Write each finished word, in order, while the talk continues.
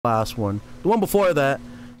last one. The one before that,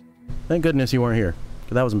 thank goodness you weren't here,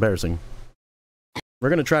 because that was embarrassing. We're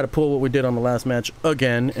going to try to pull what we did on the last match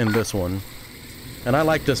again in this one. And I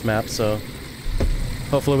like this map, so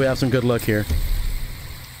hopefully we have some good luck here.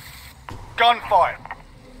 Gunfight.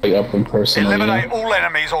 Up in person. Eliminate all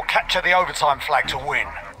enemies or capture the overtime flag to win.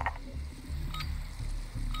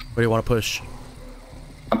 Where do you want to push?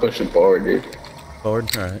 I'm pushing forward, dude.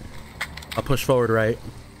 Forward? Alright. I'll push forward right.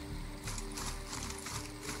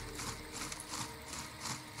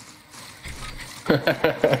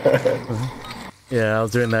 Yeah, I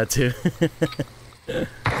was doing that too.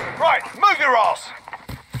 Right, move your ass!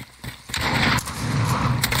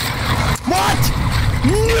 What?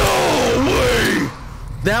 No way!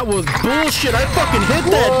 That was bullshit. I fucking hit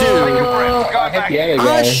that dude. I hit the other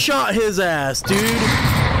guy. I shot his ass, dude.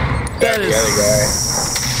 That is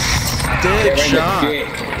dick shot.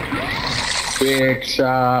 Big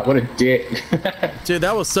shot. What a dick. Dude,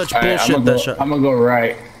 that was such Right, bullshit. That shot. I'm gonna go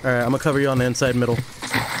right. All right, I'm gonna cover you on the inside middle.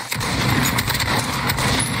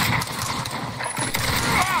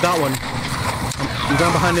 Got one. I'm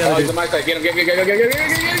going behind the other dude. He's on my side. Get him, get him, get him, get him, get him, get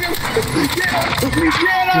him, get him.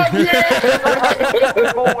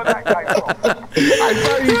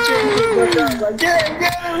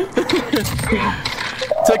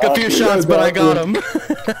 Took a few shots, but I got him.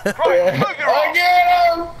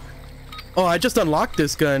 Oh, I just unlocked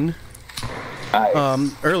this gun.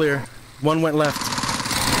 Earlier. One went left.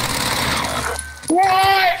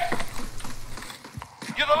 What?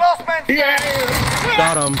 You're the last man. Yeah.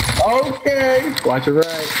 Got him. Okay. Watch it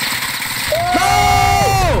right.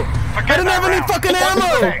 No! I didn't have any fucking ammo!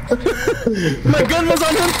 My gun was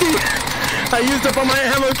on empty! I used up all my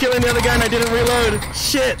ammo killing the other guy and I didn't reload.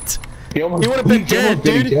 Shit! He would have been dead,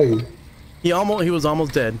 dude. He was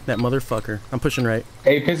almost dead, that motherfucker. I'm pushing right.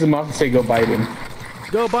 Hey, piss him off and say go bite him.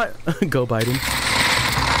 Go bite go bite him.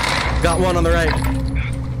 Got one on the right.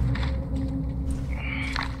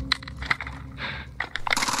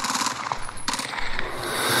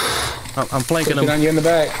 I'm flanking him. On you in the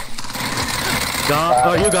back.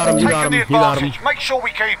 Oh, you got him, you got him, you got him. Make sure we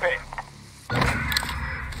keep it.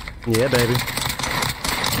 Yeah, baby.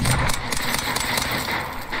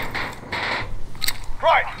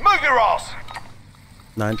 Right, move your ass.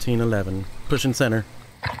 1911. Pushing center.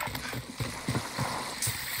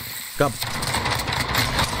 Got.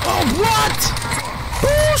 Oh, what?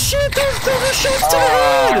 Bullshit! Those are shots to the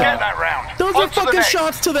head! Get that round. Those are fucking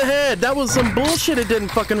shots to the head. That was some bullshit. It didn't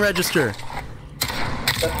fucking register.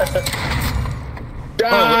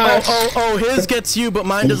 Oh, his gets you, but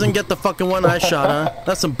mine doesn't get the fucking one I shot, huh?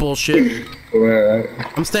 That's some bullshit.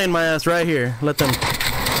 I'm staying my ass right here. Let them.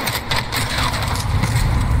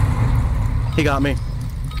 He got me.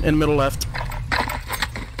 In the middle left.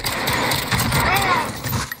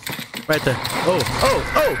 Right there. Oh.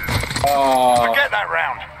 Forget that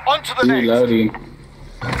round. On to the next. Reloading.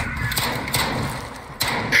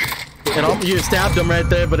 And you stabbed him right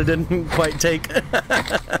there, but it didn't quite take.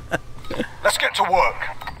 Let's get to work.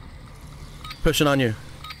 Pushing on you.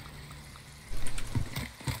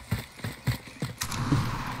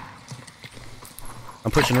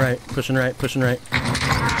 I'm pushing right, pushing right, pushing right.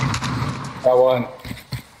 Got one.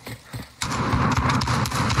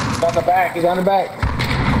 He's on the back, he's on the back.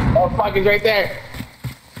 Oh fuck, he's right there.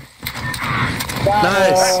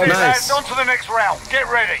 Nice, nice. On to the next round. Get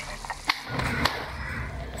ready.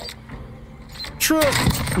 True.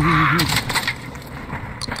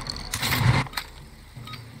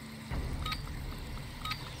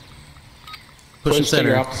 Pushing center. To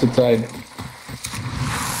your opposite side.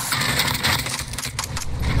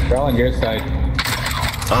 They're all on your side.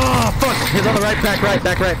 Oh fuck! He's on the right, back right,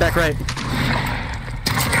 back right, back right.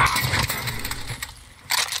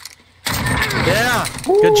 Yeah!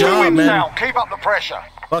 Good job, man. Now. Keep up the pressure.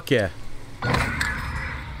 Fuck yeah.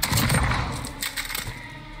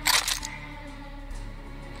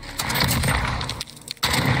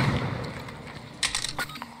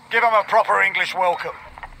 Give them a proper English welcome.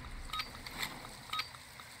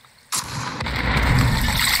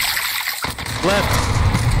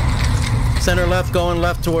 Left. Center left, going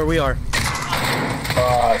left to where we are.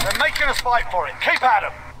 They're making us fight for it. Keep at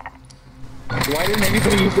them. Why didn't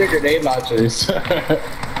anybody use their grenade launchers?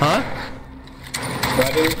 Huh?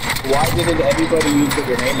 Why didn't everybody use the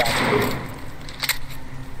grenade launchers?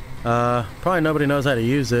 Probably nobody knows how to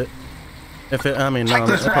use it. If it, I mean, no,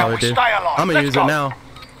 they probably do. Stay alive. I'm gonna use it now.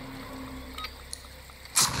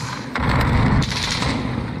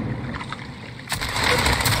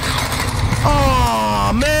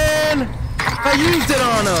 Oh man! I used it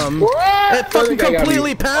on him. What? It fucking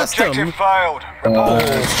completely passed him. Objective failed.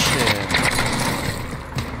 Bullshit.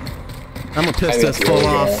 I'm gonna piss this fool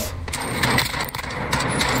off.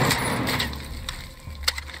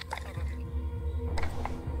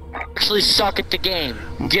 Actually suck at the game.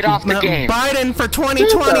 Get off the game. Biden for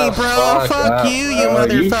 2020, bro. Fuck you, you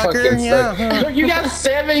motherfucker. Yeah. You got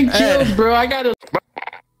 7 kills, bro. I got a...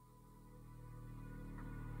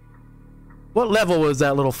 What level was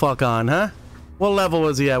that little fuck on, huh? What level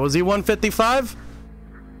was he at? Was he 155?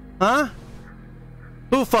 Huh?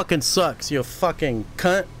 Who fucking sucks, you fucking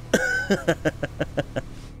cunt?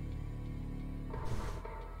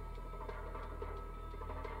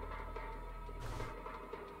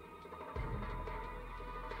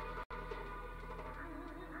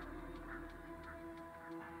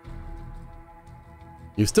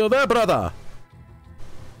 You still there, brother?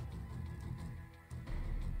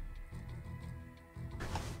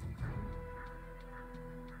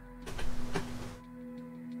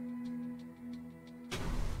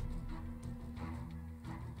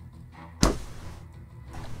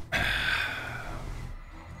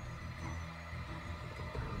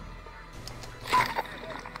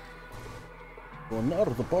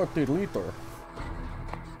 Buonardo party leader.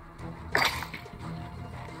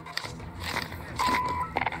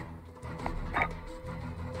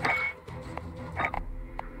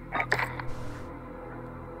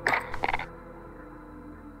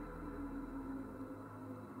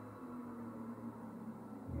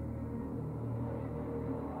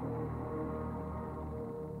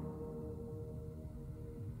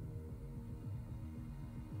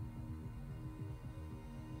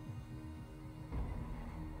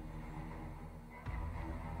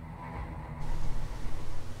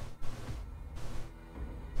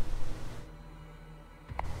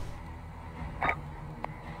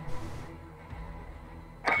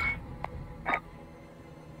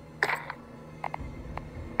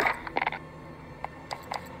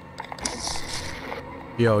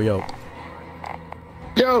 Yo, yo.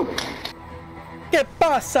 Yo! ¿Qué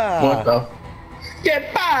pasa? What the?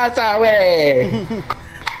 ¿Qué pasa, wey?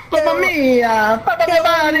 Mamma mia!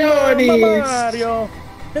 Mario!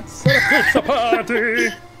 It's a pizza party!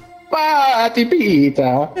 Party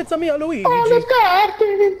pizza! It's a me, Luigi! Olive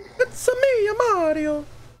Garden! It's a me, Mario!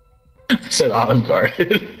 I said Olive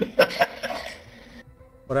Garden.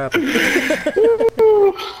 What happened?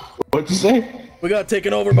 What'd you say? We got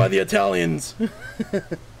taken over by the Italians.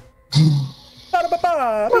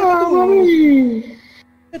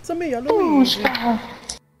 It's a me, Luigi!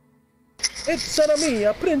 It's a me,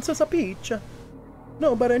 Princess Peach!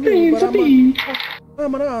 Nobody knew, but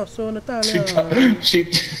I'm an arsehole in Italian. She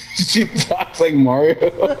talks like Mario.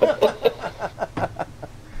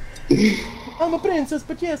 I'm a princess,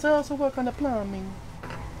 but yes, I also work on the plumbing.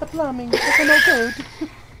 The plumbing, it's no good.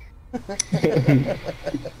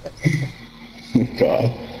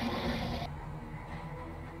 God.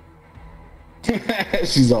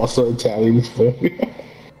 She's also Italian.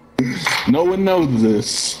 No one knows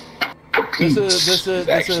this. This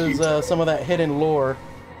is some of that hidden lore.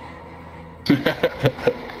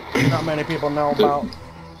 Not many people know about.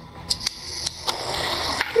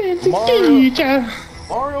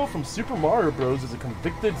 Mario from Super Mario Bros. Is a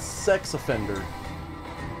convicted sex offender.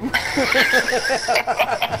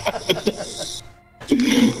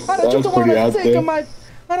 I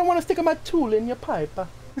don't want to stick my tool in your pipe.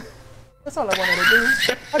 That's all I wanted to do.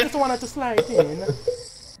 I just wanted to slide in.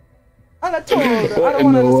 And I told her I don't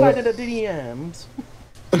want her to slide into the DMs.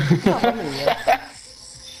 Mamma mia.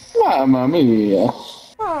 Mamma mia.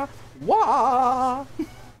 Wah.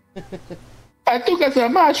 I took her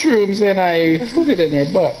some mushrooms and I put it in her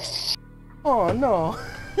butt. Oh no.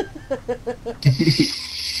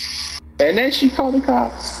 And then she called the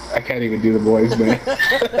cops. I can't even do the voice, man.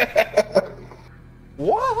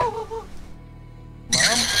 Wah.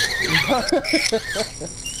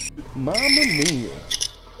 Mamma mia.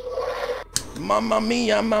 Mamma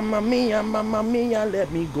mia, mamma mia, mamma mia,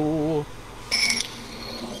 let me go.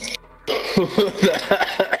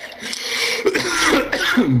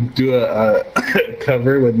 Do a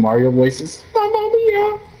cover with Mario voices. Mamma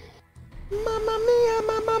mia. Mamma mia,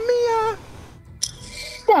 mamma mia.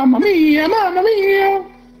 Mamma mia, mamma mia.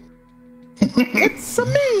 It's a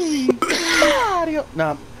me, Mario.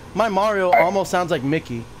 Nah, my Mario almost sounds like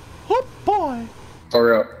Mickey. Oh boy.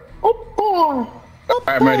 For real. Oh boy. Oh,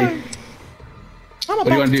 I'm ready. I'm What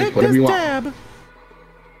do you want to do? Whatever you want. Dab.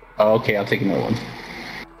 Oh, okay, I'll take another one.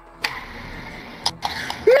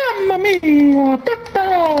 Mamma mia,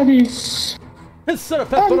 pepperonis. Instead of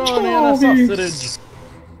pepperoni and a sausage.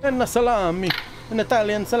 And a salami. An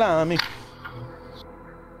Italian salami.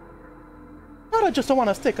 I just want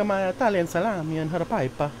to stick my Italian salami in her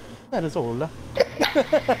pipe. That is all.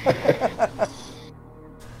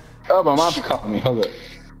 Oh, my mom's calling me. Hold up.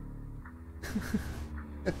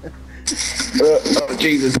 Oh,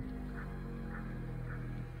 Jesus.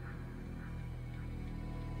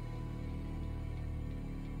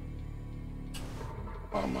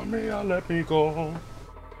 Mamma mia, let me go.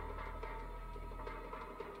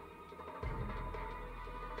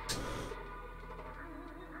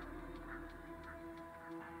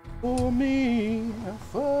 For me,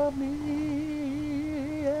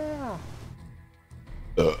 yeah.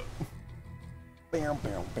 Bam,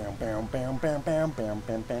 bam, bam, bam, bam, bam, bam, bam,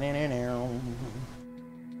 bam, bam.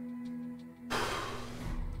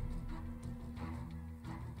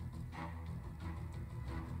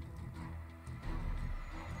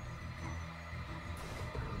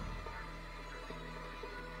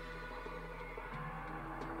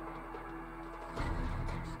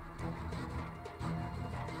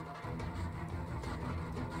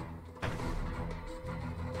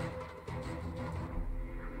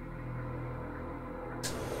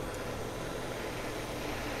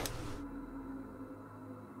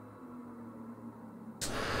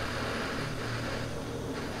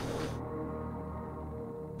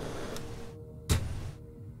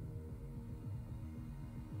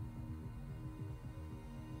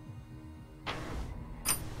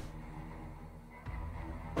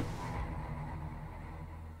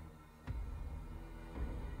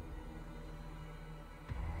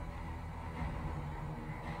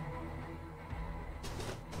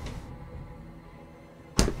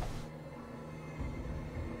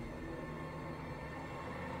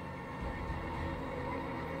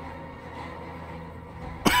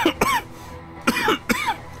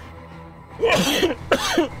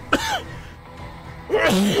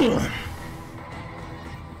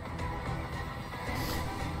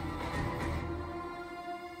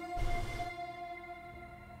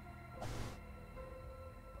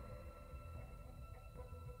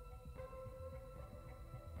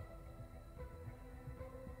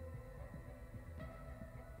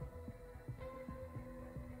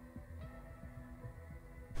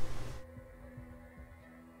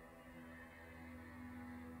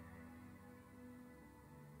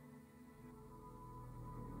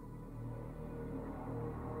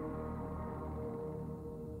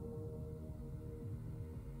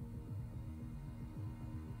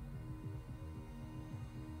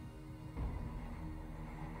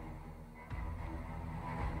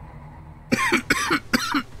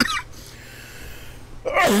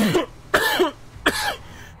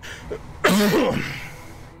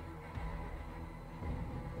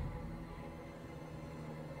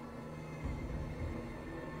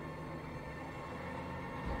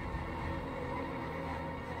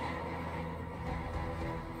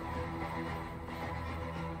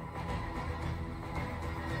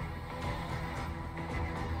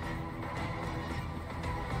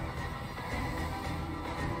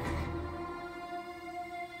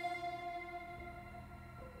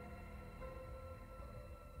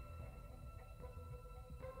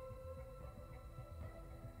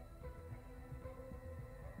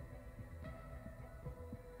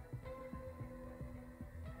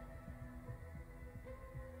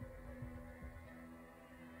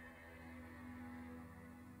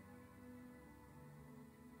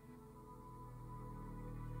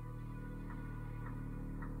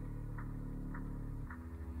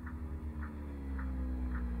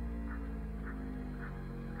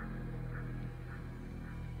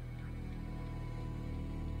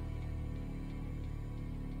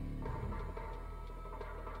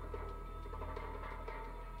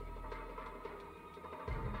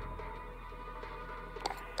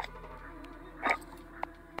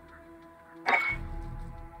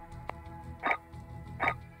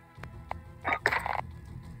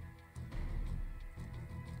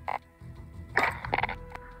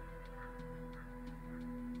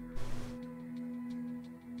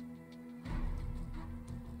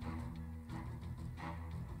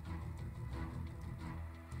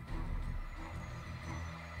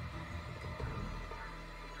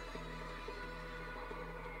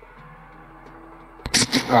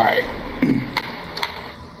 Alright.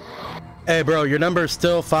 Hey, bro, your number is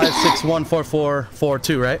still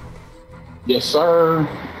 5614442, right? Yes, sir.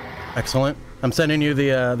 Excellent. I'm sending you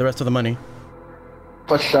the rest of the money.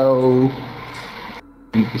 For sure.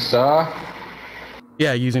 Thank you, sir.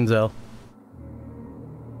 Yeah, using Zelle.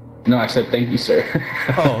 No, I said thank you, sir.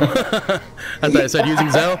 Oh, I thought I said using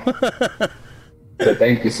Zelle.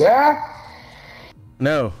 Thank you, sir.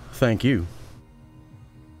 No, thank you.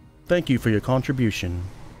 Thank you for your contribution.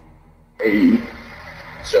 Hey.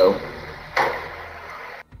 So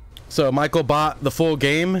Michael bought the full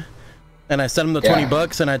game, and I sent him the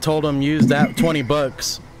 $20, and I told him use that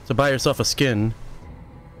 $20 So buy yourself a skin.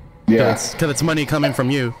 Yeah. Because it's money coming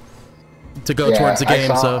from you to go towards the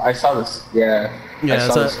game. I saw this. Yeah. I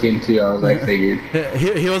saw the skin too. I was like, figured.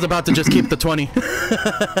 He was about to just keep the 20.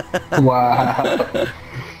 Wow.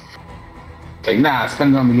 Like, nah,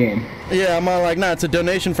 spend it on the game. Yeah, I'm all like, nah, it's a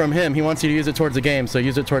donation from him. He wants you to use it towards the game, so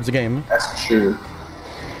use it towards the game. That's true.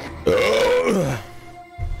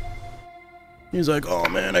 He's like, oh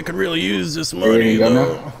man, I could really use this money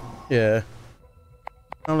though. Yeah.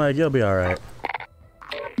 I'm like, you'll be alright.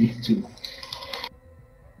 Me too.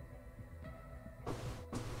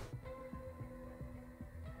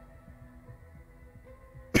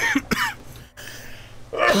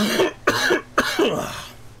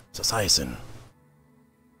 Assassin.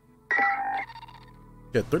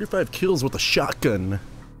 Got 35 kills with a shotgun.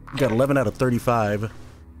 Got 11 out of 35.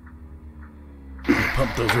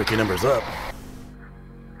 Pump those rookie numbers up.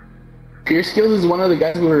 Pure Skills is one of the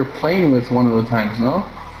guys we were playing with one of the times, no?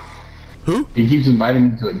 Who? He keeps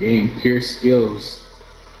inviting me to a game. Pure Skills.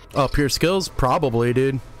 Oh, Pure Skills? Probably,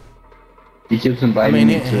 dude. He keeps inviting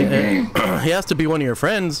me to a game. He has to be one of your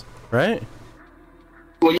friends, right?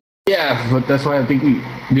 Well, yeah, but that's why I think we...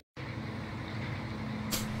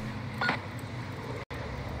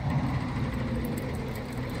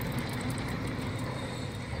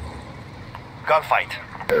 Gunfight.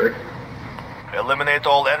 Eliminate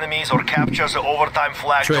all enemies or capture the overtime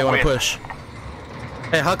flag Trey, to wanna win. push.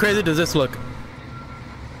 Hey, how crazy does this look?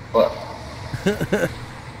 What?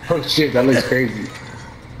 Oh shit, that looks crazy.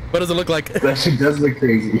 What does it look like? That shit does look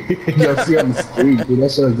crazy. You'll see on the screen, dude.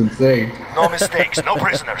 That shit is insane. No mistakes, no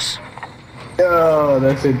prisoners. Yo,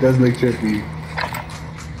 that shit does look trippy.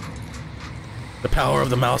 The power of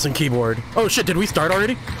the mouse and keyboard. Oh shit, did we start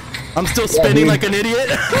already? I'm still spinning like an idiot.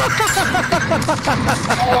 Oh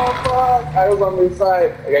fuck, I was on their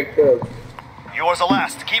side. I got killed. You are the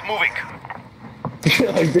last, keep moving.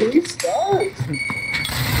 Like, did we start?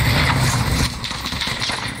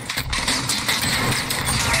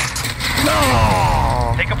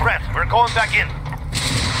 No! Take a breath, we're going back in.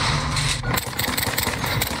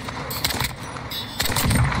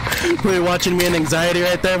 Were you watching me in anxiety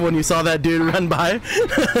right there when you saw that dude run by?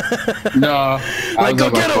 No. Like, go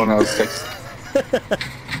get him! I was texting.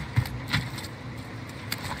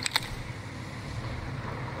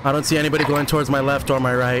 I don't see anybody going towards my left or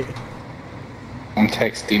my right. I'm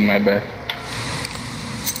texting, my bad.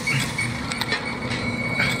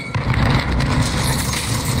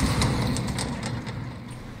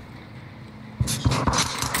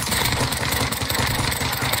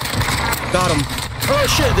 Got him. Oh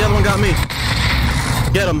shit, the other one got me.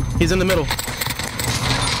 Get him. He's in the middle.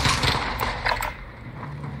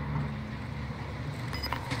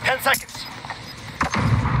 Seconds.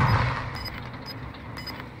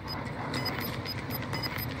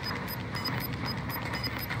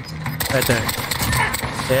 Right there.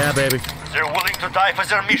 Yeah, baby. They're willing to die for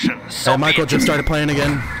their mission. So Michael just started playing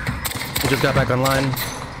again. He just got back online.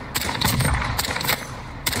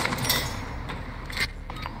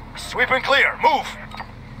 Sweep and clear. Move.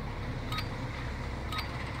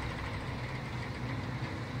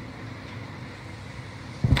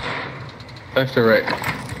 Left or right?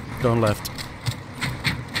 Going left.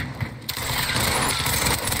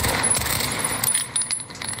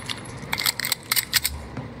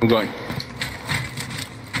 I'm going.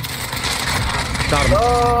 Got him.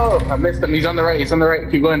 Oh, I missed him. He's on the right. He's on the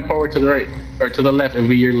right. Keep going forward to the right. Or to the left. It'll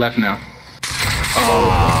be your left now.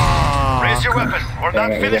 Oh, raise your weapon. We're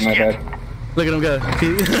not finished yet. Look at him go.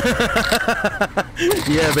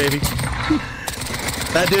 Yeah, baby.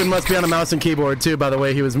 That dude must be on a mouse and keyboard too, by the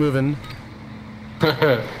way he was moving.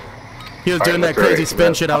 He was doing that crazy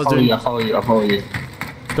spin shit I was doing. I'll follow you. I'll follow you.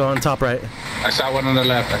 Go on top right. I saw one on the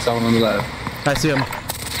left. I saw one on the left. I see him.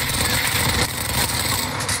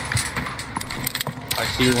 I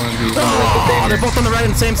see one of these. Oh, they're both on the right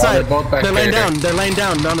and same side. They're both back They're laying there. down. They're laying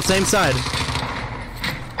down. They're on the same side.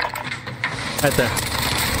 Right there.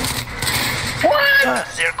 What?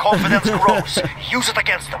 Their confidence grows. Use it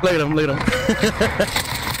against them. Look at him. Look at him.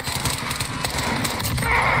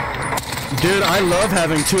 Dude, I love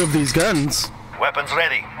having two of these guns. Weapons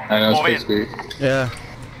ready. I know Move it's in. pretty sweet. Yeah.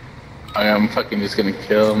 I'm fucking just gonna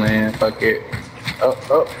kill, man. Fuck it. Oh.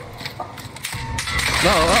 No.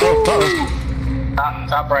 Uh-oh.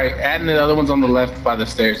 Top right. And the other one's on the left by the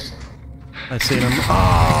stairs. I seen him.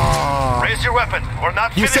 Oh. Raise your weapon. We're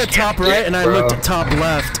not You finished said top yet. right, and I bro. looked at top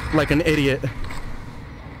left like an idiot.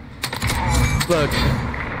 Look,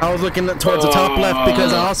 I was looking towards the top left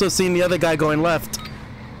because I also seen the other guy going left.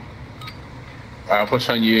 I'll push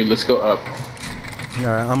on you. Let's go up. All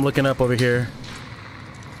right, I'm looking up over here.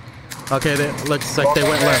 Okay, looks like they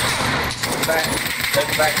went left. Back.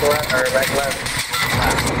 Back left, or back left.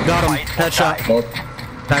 Got him. Headshot. North.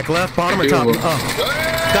 Back left, bottom or top? Oh.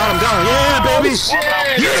 Got him. Yeah, baby. Shit.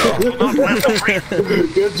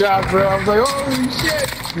 Good job, bro. I was like, holy shit.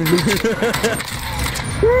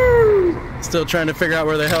 Still trying to figure out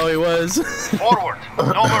where the hell he was. Forward.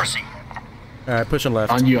 No mercy. Alright, pushing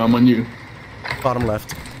left. On you, I'm on you. Bottom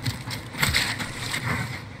left.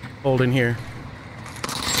 Holding here.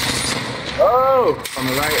 Oh! On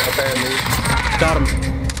the right, apparently. Got him.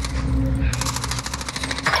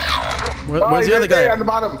 Where's the other guy? On the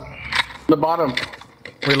bottom. The bottom.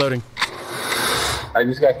 Reloading. I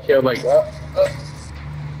just got killed like,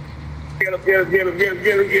 Get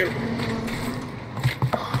him.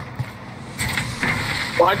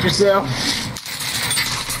 Watch yourself.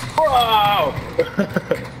 Whoa!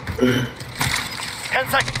 10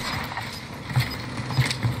 seconds.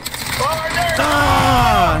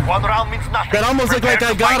 Ah! One round means nothing. That almost looked like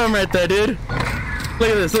I Prepare to got fight. him right there, dude. Look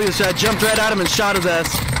at this, I jumped right at him and shot his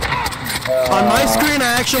ass. On my screen,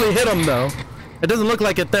 I actually hit him, though. It doesn't look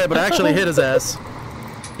like it there, but I actually hit his ass.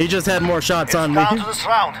 He just had more shots on me. Down to this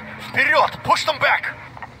round. Period. Push them back.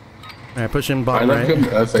 Alright, push him I bottom left right.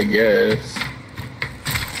 him us, I guess.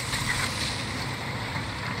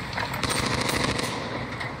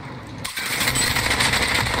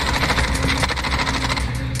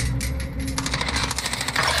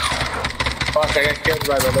 Fuck, I got killed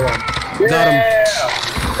by the other one. Got him.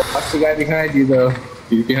 Watch the guy behind you, though.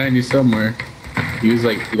 He's behind you somewhere. He was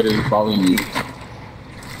like literally following you.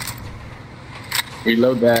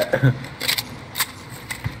 Reload that.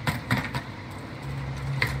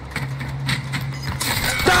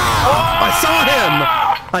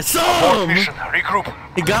 I saw him! Mission. Regroup.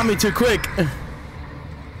 He got me too quick.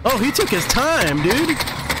 Oh, he took his time, dude.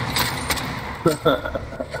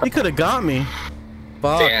 He could have got me.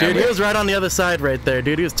 Fuck, Damn dude, it. he was right on the other side right there,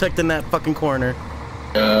 dude. He was tucked in that fucking corner.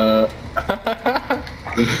 Damn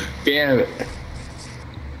it.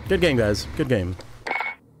 Good game, guys. Good game.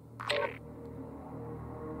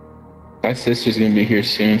 My sister's gonna be here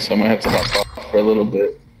soon, so I might have to hop off for a little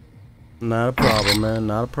bit. Not a problem, man.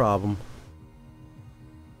 Not a problem.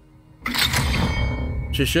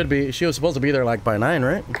 She should be. She was supposed to be there like by 9,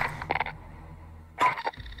 right?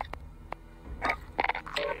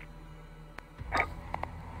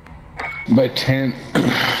 By 10.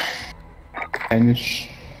 10-ish.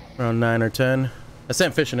 Around 9 or 10. I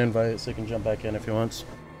sent Fish an invite so he can jump back in if he wants.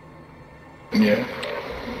 Yeah.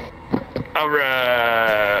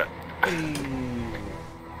 Alright.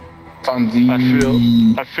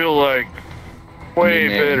 Fonzie. I feel like way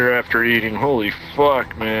Man. better after eating. Holy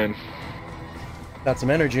fuck, man. Got some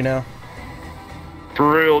energy now. For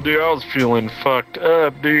real, dude, I was feeling fucked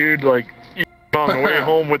up, dude. Like, on the way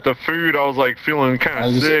home with the food, I was like feeling kind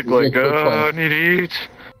of sick. Like, I need to eat.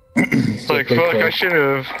 Like, fuck, I should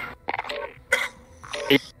have.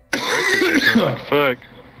 Fuck.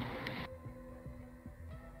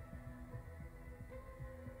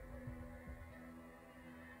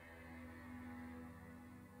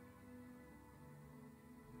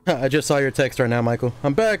 I just saw your text right now, Michael.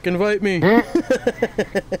 I'm back, invite me. I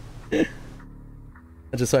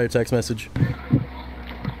just saw your text message.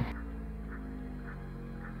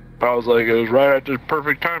 I was like, it was right at the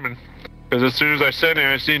perfect timing. Because as soon as I sent it,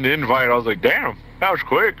 I seen the invite, I was like, damn, that was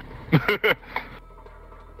quick.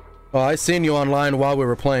 Well, I seen you online while we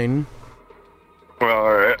were playing. Well,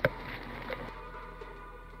 alright.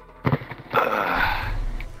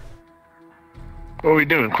 What are we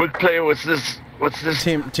doing? Quick play? What's this? What's this?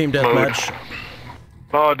 Team deathmatch.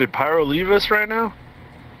 Oh, did Pyro leave us right now?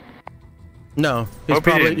 No, he's Hope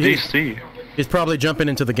he probably didn't DC. he's probably jumping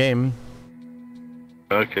into the game.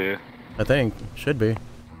 Okay. I think should be.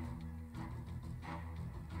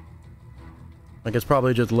 Like it's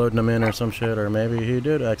probably just loading him in or some shit, or maybe he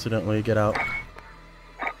did accidentally get out.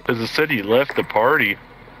 Because it said he left the party.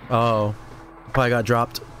 Oh, probably got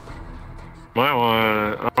dropped. Might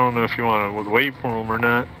want to, I don't know if you want to wait for him or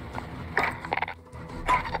not.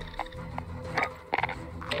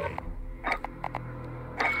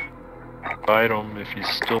 Fight him if he's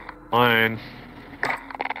still online.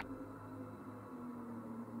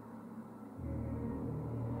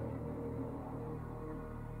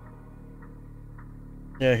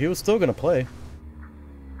 Yeah, he was still gonna play.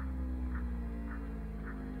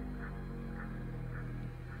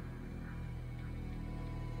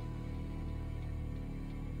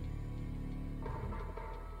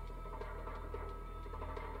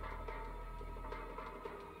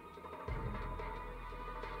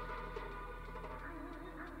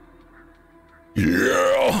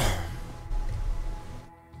 Yeah.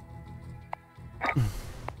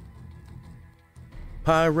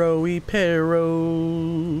 Pyro-y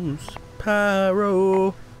Peros.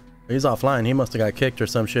 Pyro. He's offline. He must have got kicked or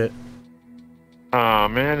some shit. Aw,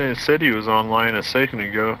 man, it said he was online a second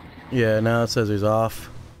ago. Yeah, now it says he's off.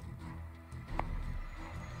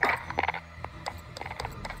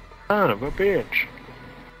 Son of a bitch.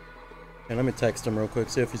 Okay, let me text him real quick,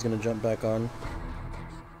 see if he's gonna jump back on.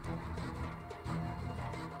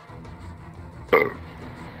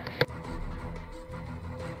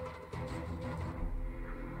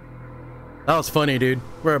 That was funny, dude.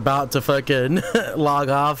 We're about to fucking log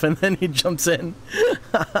off and then he jumps in.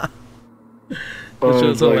 Which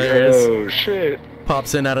was hilarious. Like, oh shit.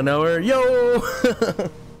 Pops in out of nowhere. Yo!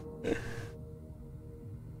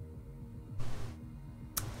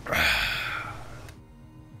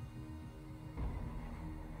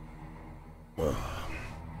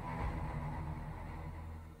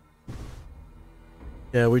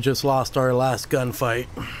 Yeah, we just lost our last gunfight.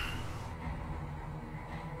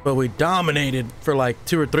 But we dominated for like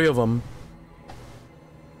 2 or 3 of them.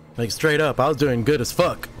 Like straight up, I was doing good as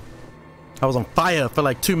fuck. I was on fire for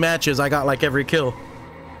like 2 matches. I got like every kill.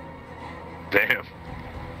 Damn.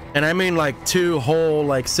 And I mean like 2 whole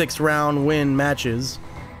like 6-round win matches.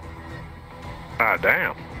 Ah,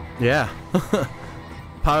 damn. Yeah.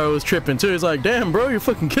 Pyro was tripping too. He's like, damn, bro, you're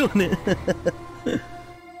fucking killing it.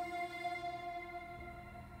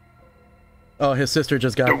 Oh, his sister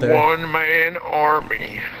just got there. The one-man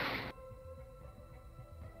army.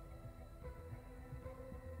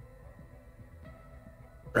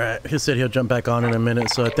 Right, he said he'll jump back on in a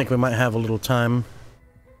minute, so I think we might have a little time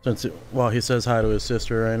since while he says hi to his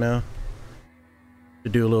sister right now to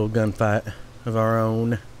do a little gunfight of our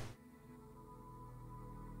own.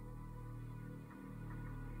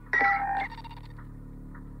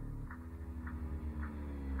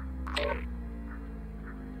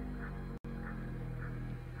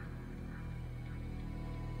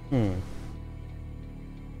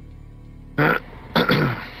 I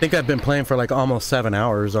think I've been playing for like almost 7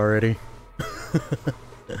 hours already.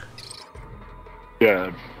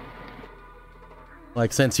 Yeah.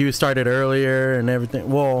 Like since you started earlier and everything.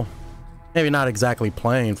 Well, maybe not exactly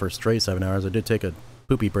playing for straight 7 hours. I did take a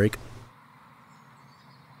poopy break.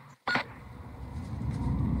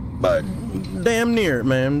 But damn near,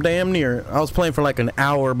 man. Damn near. I was playing for like an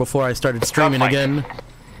hour before I started streaming again.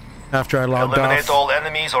 After I logged Eliminate off. all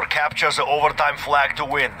enemies or capture the overtime flag to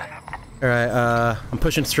win. Alright, I'm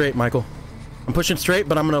pushing straight, Michael. I'm pushing straight,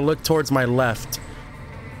 but I'm gonna look towards my left.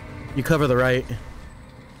 You cover the right.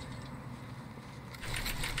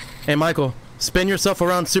 Hey, Michael, spin yourself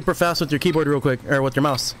around super fast with your keyboard real quick, or with your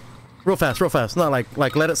mouse. Real fast, real fast. Not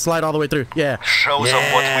like let it slide all the way through. Yeah. Show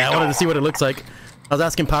them what we do. I wanted to see what it looks like. I was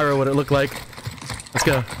asking Pyro what it looked like. Let's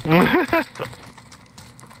go.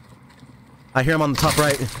 I hear him on the top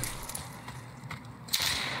right.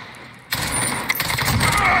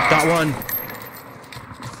 Got one.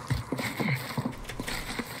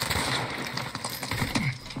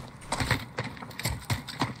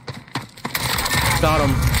 Got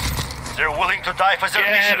him. They're willing to die for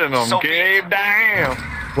their mission. Getting them, So Gabe, damn.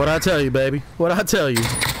 What'd I tell you, baby? What'd I tell you?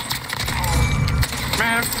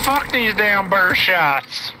 Man, fuck these damn burst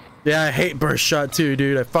shots. Yeah, I hate burst shot too,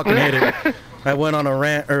 dude. I fucking hate it. I went on a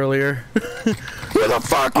rant earlier. Who the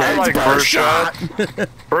fuck I hates like burst shot?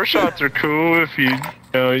 Burst shots are cool if you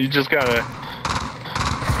know, you just gotta...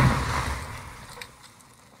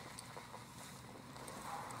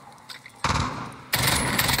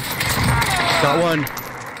 Got one.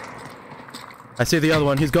 I see the other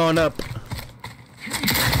one. He's going up.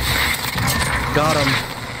 Got him.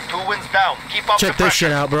 2 wins down. Keep up Check the this pressure.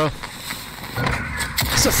 shit out, bro.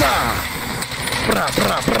 Sa-sa! Bra,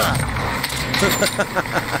 bra, bra.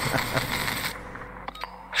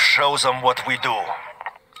 Show them what we do.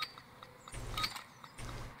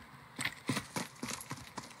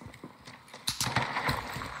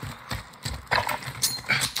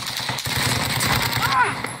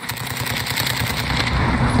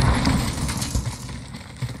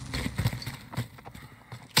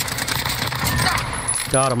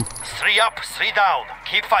 Got him. 3 up, 3 down.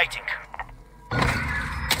 Keep fighting.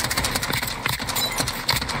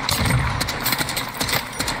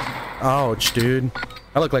 Ouch, dude.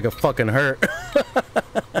 I look like a fucking hurt.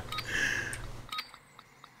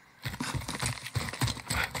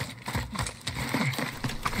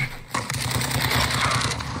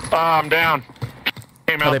 I'm down.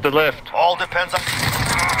 Came out the lift. All depends on...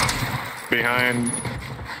 Behind.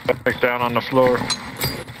 Back down on the floor.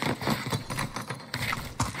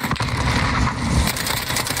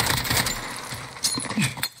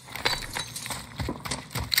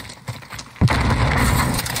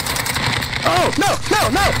 Oh, no, no,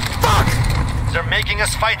 no! Fuck! They're making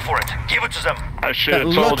us fight for it. Give it to them. I should That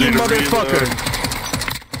have told lucky you to motherfucker.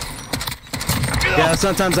 reload. Yeah,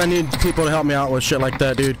 sometimes I need people to help me out with shit like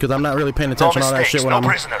that, dude, because I'm not really paying attention to all that shit when I'm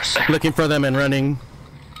looking for them and running.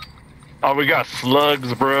 Oh, we got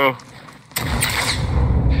slugs, bro.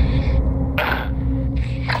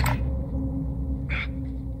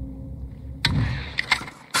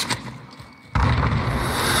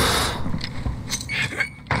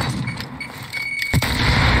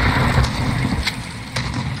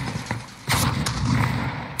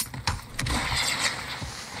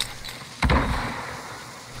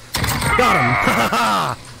 Got him!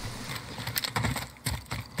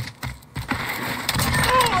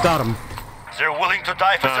 Got him. They're willing to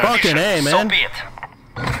die for their Fucking mission. A, man. So be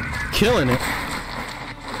it. Killing it.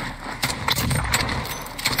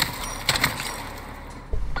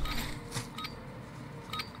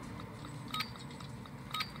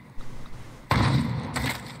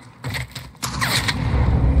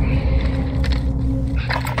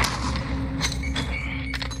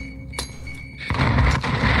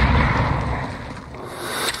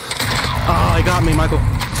 Oh, he got me, Michael.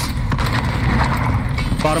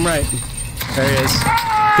 Bottom right. There he is.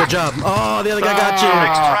 Good job. Oh, the other guy got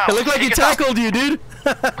you. It looked like he tackled you, dude.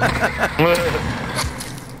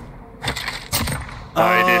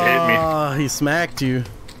 Oh, he did hit me. Oh, he smacked you.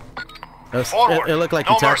 It looked like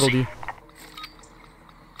No he tackled mercy. you.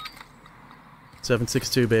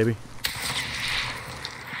 762, baby.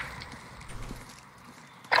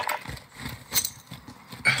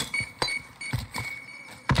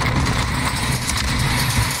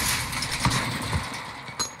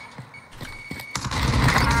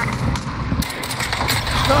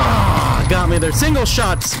 Ah, got me there. Single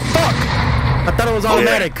shots. Fuck. I thought it was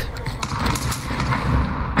automatic.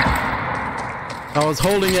 I was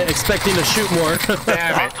holding it, expecting to shoot more.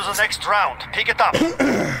 Damn On it. to the next round. Pick it up.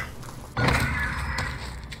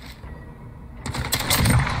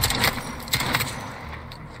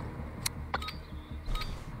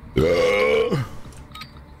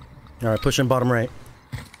 All right, pushing bottom right.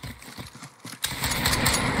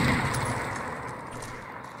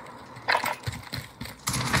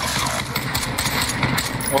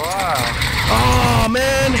 Wow. Oh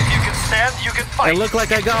man! If you can stand, you can fight. It looked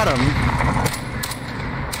like I got him.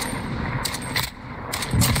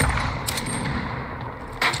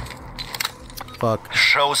 Fuck.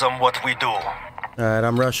 Show them what we do. All right,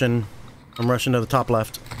 I'm rushing. I'm rushing to the top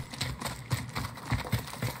left.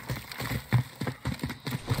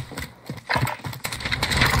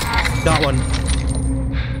 Got one.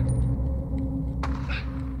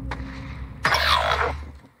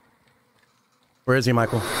 Where is he,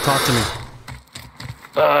 Michael? Talk to me.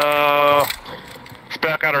 He's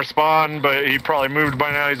back at our spawn, but he probably moved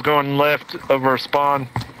by now. He's going left of our spawn.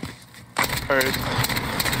 Alright.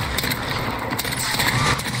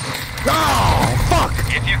 Oh, fuck!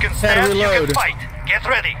 If you can stand, you reload. can fight. Get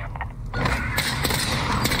ready.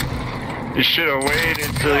 You should have waited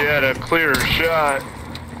until you had a clear shot.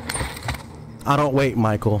 I don't wait,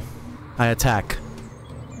 Michael. I attack.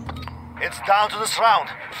 It's down to this round.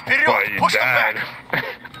 Period. But you Push them died. back.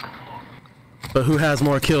 But who has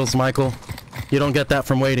more kills, Michael? You don't get that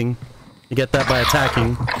from waiting. You get that by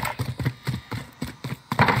attacking.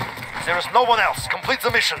 There is no one else. Complete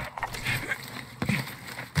the mission.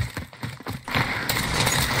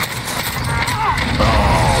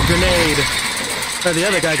 Oh, grenade. Oh, the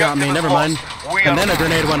other guy got me. Never mind. And then a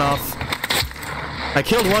grenade went off. I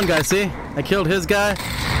killed one guy, see? I killed his guy.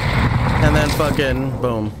 And then fucking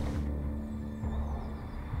boom.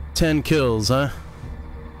 10 kills, huh?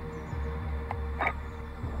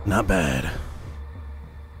 Not bad.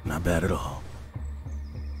 Not bad at all.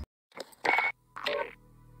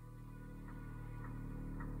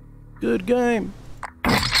 Good game.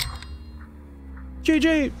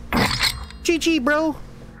 GG. GG, bro.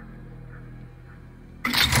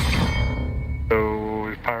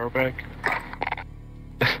 So, power back.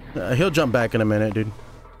 He'll jump back in a minute, dude.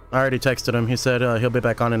 I already texted him. He said he'll be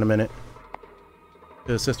back on in a minute.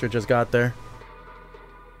 His sister just got there.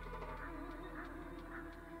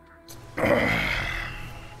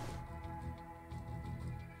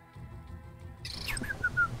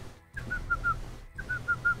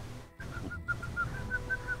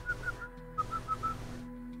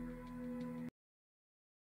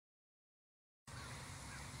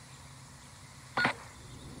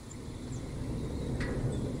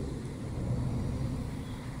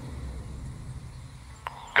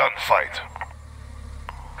 Gunfight.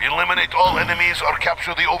 Eliminate all enemies or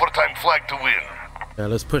capture the overtime flag to win. Yeah,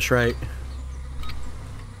 let's push right.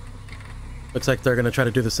 Looks like they're gonna try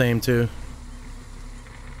to do the same too.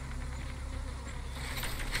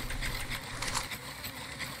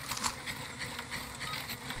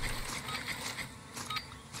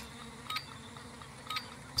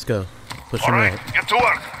 go. Push him Alright, right. get to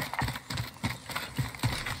work.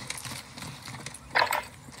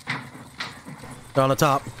 They're on the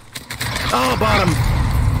top. Oh, bottom!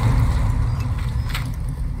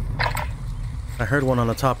 I heard one on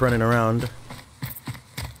the top running around.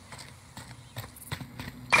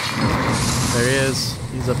 There he is.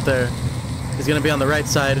 He's up there. He's gonna be on the right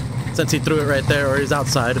side, since he threw it right there, or he's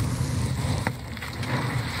outside.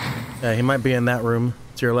 Yeah, he might be in that room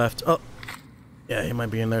to your left. Oh! Yeah, he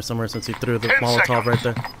might be in there somewhere since he threw the Molotov right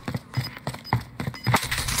there.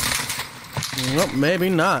 Nope, maybe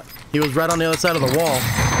not. He was right on the other side of the wall.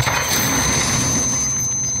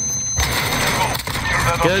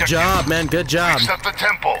 Good job, man. Good job. Reset the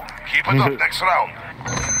tempo. Keep it up next round.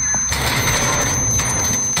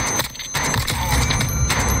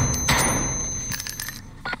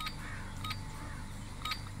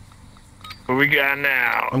 What we got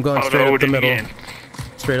now? I'm going straight up the middle.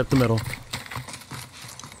 Straight up the middle.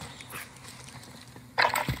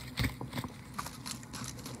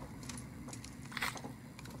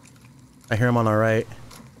 I hear him on our right.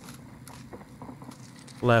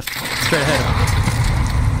 Left. Straight ahead.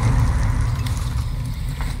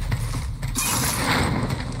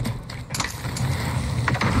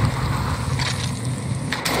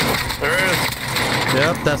 There it is.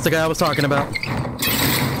 Yep, that's the guy I was talking about.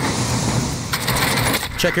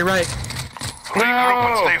 Check your right. Regroup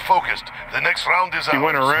and stay focused. The next round is out. He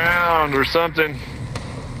went around or something.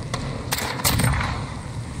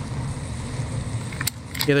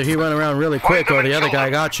 Either he went around really quick or the other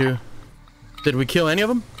guy got you. Did we kill any of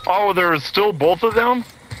them? Oh, there was still both of them?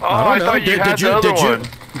 Oh, I don't know. thought you had the other one.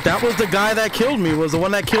 That was the guy that killed me, was the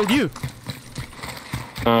one that killed you.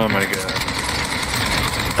 Oh my god.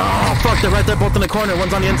 Oh, fuck, they're right there, both in the corner.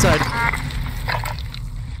 One's on the inside.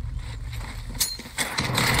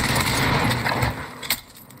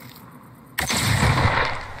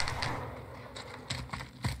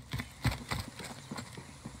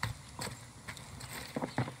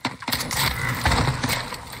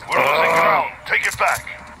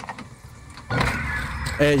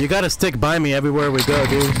 Hey, you gotta stick by me everywhere we go,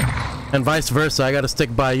 dude. And vice versa, I gotta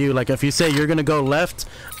stick by you. Like, if you say you're gonna go left,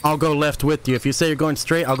 I'll go left with you. If you say you're going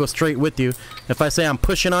straight, I'll go straight with you. If I say I'm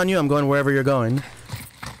pushing on you, I'm going wherever you're going.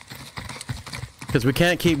 Because we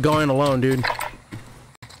can't keep going alone, dude.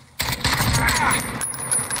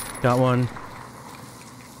 Got one.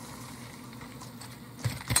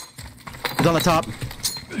 He's on the top.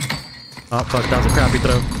 Oh, fuck, that was a crappy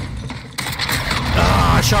throw.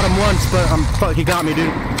 Ah, I shot him once, but fuck, he got me,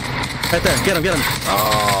 dude. Right there, get him, get him.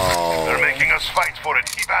 Oh. They're making us fight for it.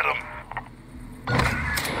 Keep at them.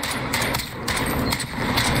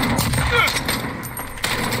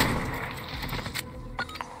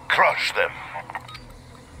 Crush them.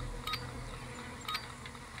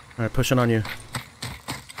 Alright, pushing on you.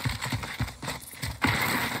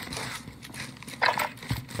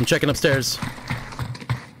 I'm checking upstairs.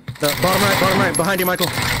 Bottom right, behind you, Michael.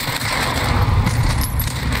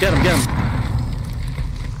 Get him, get him.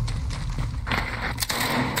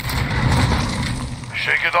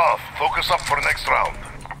 Shake it off. Focus up for next round.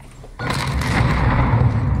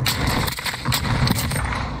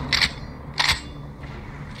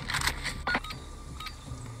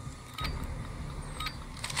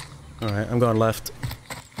 Alright, I'm going left.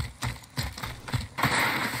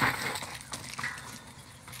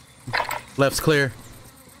 Left's clear.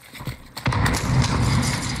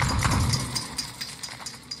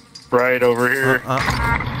 Right over here.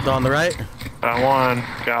 On the right. Got one.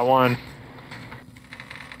 Got one.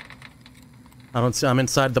 I don't see. I'm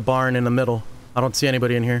inside the barn in the middle. I don't see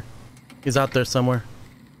anybody in here. He's out there somewhere.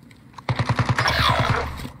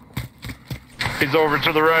 He's over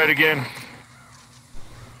to the right again.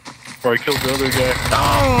 Or I killed the other guy.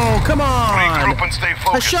 Oh, come on! Regroup and stay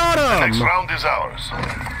focused. I shot him! The next round is ours.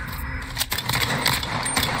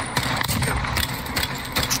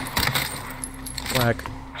 Whack.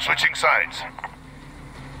 Switching sides.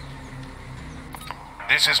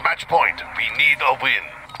 This is match point. We need a win.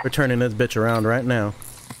 We're turning this bitch around right now.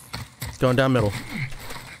 Going down middle.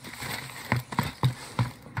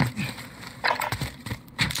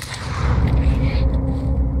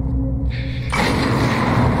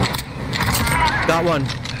 Got one.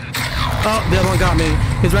 Oh, the other one got me.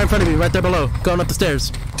 He's right in front of me, right there below. Going up the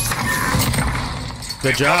stairs.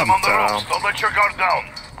 Good job. Got him on the ropes. Don't let your guard down.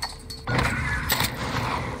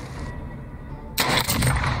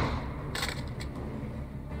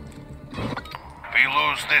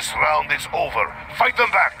 This round is over. Fight them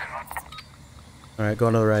back. Alright,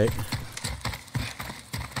 going to the right.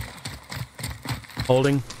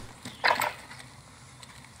 Holding.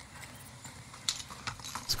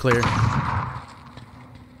 It's clear.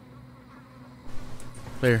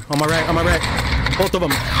 Clear. On my right, on my right. Both of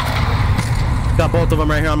them. Got both of them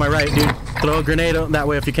right here on my right, dude. Throw a grenade that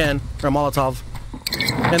way if you can. Or a Molotov.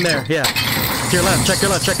 In there, yeah. To your left, check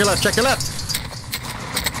your left, check your left, check your left.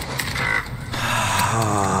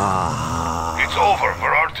 It's over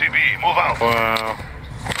for RTB. Move out. Wow.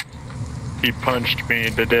 He punched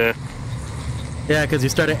me to death. Yeah, because you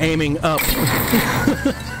started aiming up.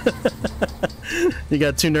 You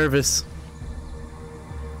got too nervous.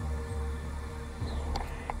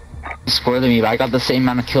 Spoiler me, but I got the same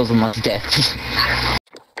amount of kills and less deaths.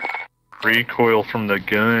 Recoil from the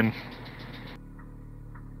gun.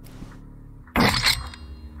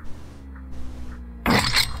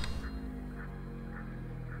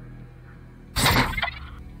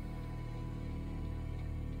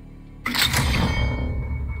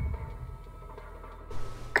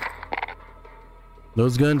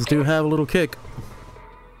 Those guns do have a little kick.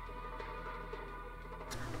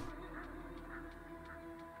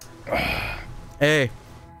 Hey,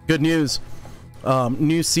 good news.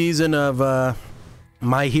 New season of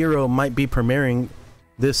My Hero might be premiering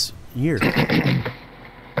this year.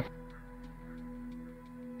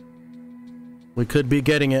 We could be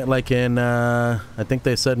getting it like in, I think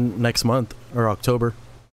they said next month or October.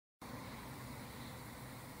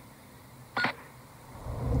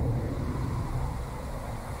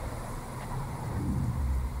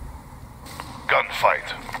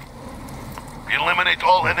 Gunfight. Eliminate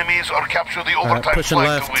all enemies or capture the overtime flag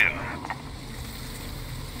left. to win.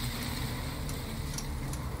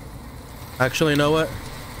 Actually, you know what?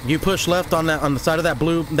 You push left on the side of that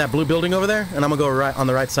blue building over there, and I'm gonna go right on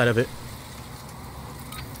the right side of it.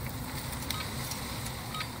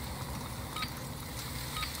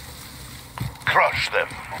 Crush them.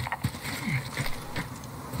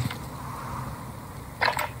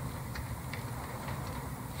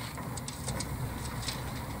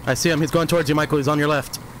 I see him. He's going towards you, Michael. He's on your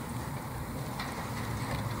left.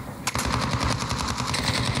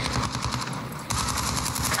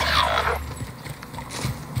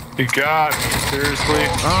 He got me, seriously?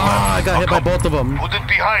 Ah, I got hit by both of them. Put it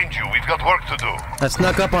behind you. We've got work to do. I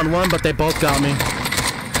snuck up on one, but they both got me.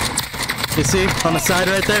 You see? On the side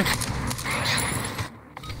right there?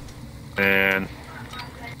 Man.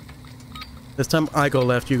 This time I go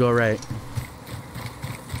left, you go right.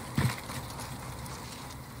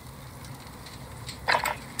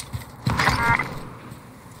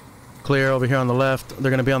 Clear over here on the left.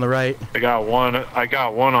 They're gonna be on the right. I got one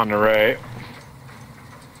on the right.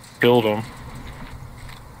 Killed him.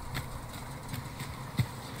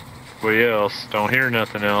 What else? Don't hear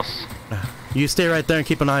nothing else. You stay right there and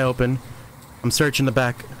keep an eye open. I'm searching the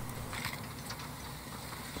back.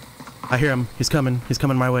 I hear him. He's coming. He's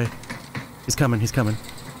coming my way. He's coming. He's coming.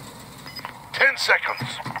 10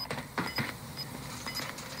 seconds.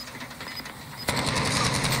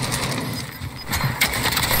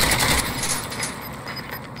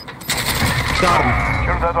 Got him.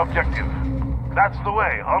 Secure that objective. That's the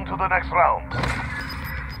way. On to the next round.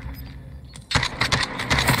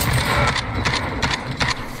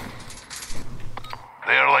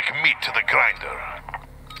 They are like meat to the grinder.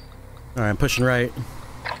 Alright, I'm pushing right.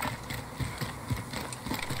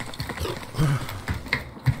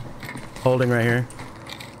 Holding right here.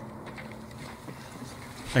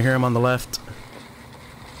 I hear him on the left.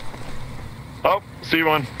 Oh, see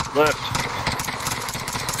one. Left.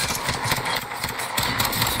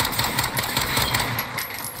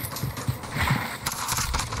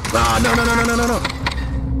 Ah, no, no, no, no, no, no, no.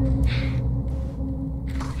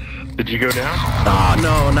 Did you go down? Ah,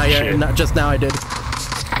 no, not yet. Shit. Not just now I did.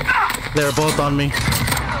 They were both on me.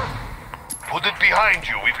 Put it behind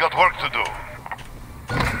you. We've got work to do.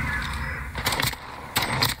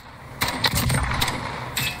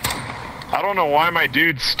 I don't know why my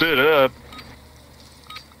dude stood up.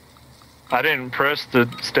 I didn't press the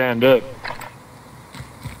stand up.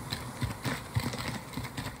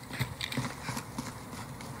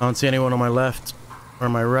 I don't see anyone on my left or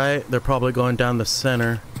my right. They're probably going down the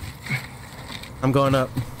center. I'm going up.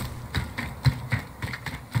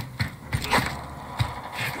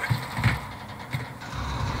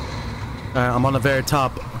 Alright, I'm on the very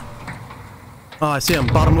top. Oh, I see him.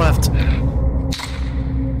 Bottom left.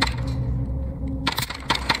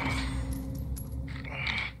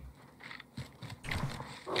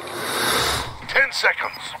 10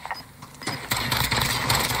 seconds.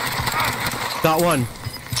 Got one.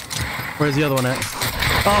 Where's the other one at?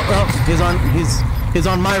 Oh, he's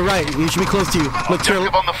on my right. He should be close to you. Look to your,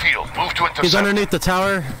 Objective on the field. Move to intercept. he's underneath the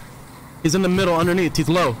tower. He's in the middle, underneath. He's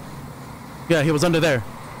low. Yeah, he was under there.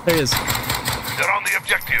 There he is. They're on the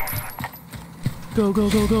objective. Go, go,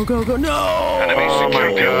 go, go, go, go. No! Enemy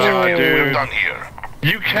secured the God, objective. We're dude. done here.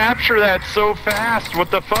 You capture that so fast. What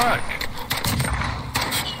the fuck?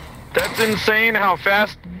 That's insane how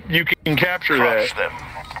fast you can capture Crush that. them.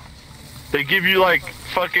 They give you like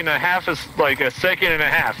fucking like a second and a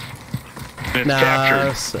half. And it's Nah,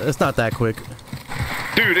 captured. it's not that quick.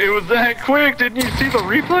 Dude, it was that quick. Didn't you see the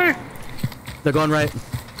replay? They're going right.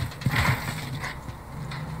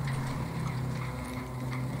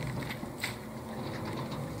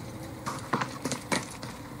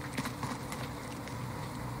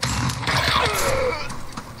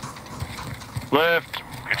 Left.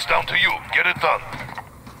 It's down to you. Get it done.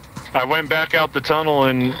 I went back out the tunnel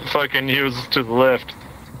and fucking he was to the left.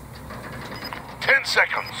 10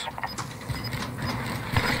 seconds.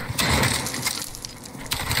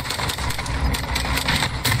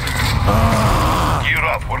 Gear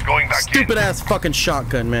up. We're going back in. Stupid ass fucking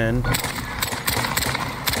shotgun, man.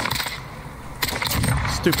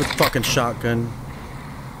 Stupid fucking shotgun.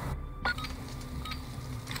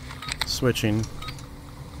 Switching.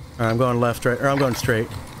 I'm going left, right, or I'm going straight.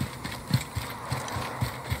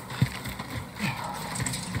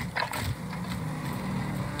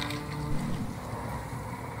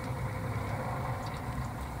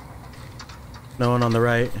 No one on the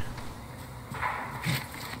right.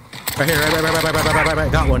 Right here,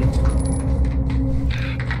 right. Got one.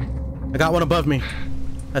 I got one above me.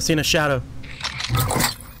 I seen a shadow.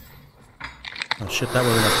 Oh shit, that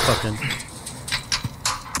wasn't a fucking...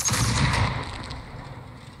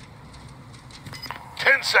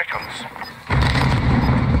 10 seconds.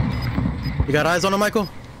 You got eyes on him, Michael?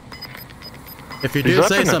 If you do, He's up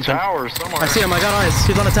say in the something. tower somewhere. I see him, I got eyes.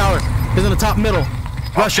 He's on the tower. He's in the top middle.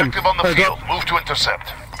 Rush him. Objective on the There you field. go. Move to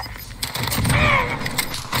intercept.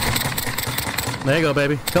 There you go,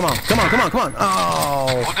 baby. Come on, come on, come on, come on.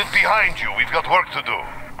 Oh. Put it behind you. We've got work to do.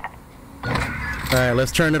 Alright,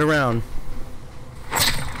 let's turn it around.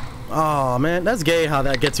 Oh, man. That's gay how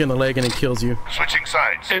that gets you in the leg and it kills you. Switching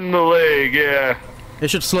sides. In the leg, yeah. It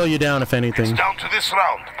should slow you down, if anything. It's down to this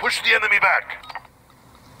round. Push the enemy back.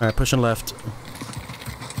 Alright, pushing left.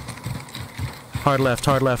 Hard left,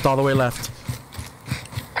 all the way left.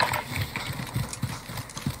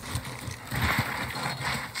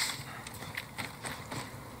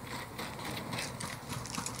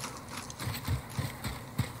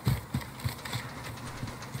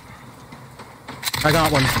 I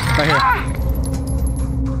got one, right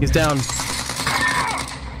here. He's down.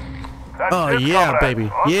 That's Oh, it, yeah, comrade. baby.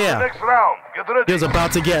 On to Yeah. the next round. Get ready. He was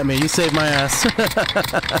about to get me. You saved my ass.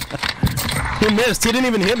 He missed. He didn't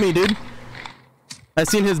even hit me, dude. I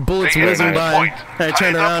seen his bullets Stay whizzing at by. point. I Tie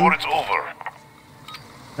turned it up around. or it's over.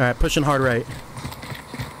 Alright, pushing hard right.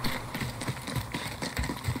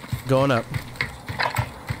 Going up.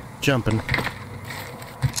 Jumping.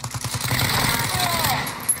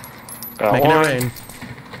 Making it rain.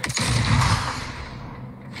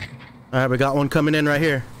 Alright, we got one coming in right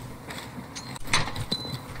here.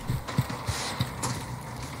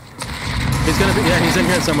 He's gonna be, yeah, he's in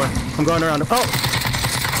here somewhere. I'm going around him. Oh!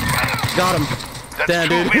 Got him. That's Damn,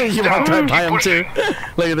 two dude. wins You down. walked right by Keep him, too. pushing.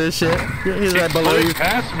 Look at this shit. He's right below you.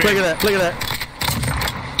 Past me. Look at that. Look at that.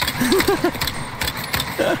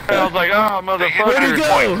 I was like, oh, They hit Where'd he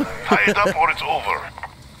that motherfucker. go? point. Tie it up or it's over.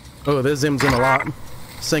 Oh, this zooms in a lot.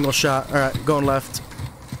 Single shot. Alright, going left.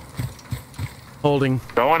 Holding.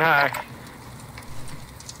 Going high.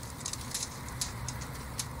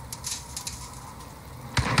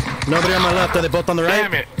 Nobody on my left. Are they both on the right?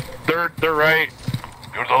 Damn it. They're right.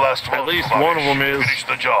 You're the last one. At least Tomasz. one of them is. Finish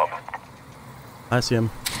the job. I see him.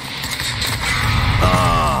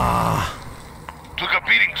 Ah! Took a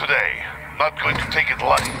beating today. Not going to take it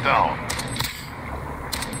lying down.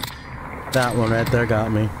 That one right there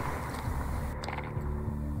got me.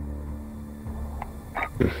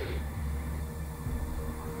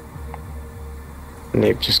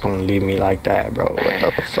 Nip just gonna leave me like that, bro.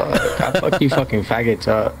 What the fuck? I fuck you fucking faggots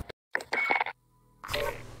up.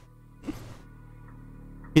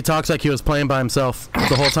 He talks like he was playing by himself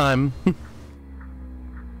the whole time.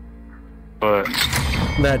 But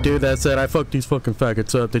That dude that said, I fucked these fucking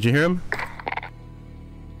faggots up. Did you hear him?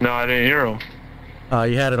 no, I didn't hear him.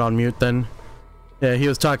 You had it on mute then. Yeah, he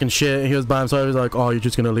was talking shit. He was by himself. He was like, oh, you're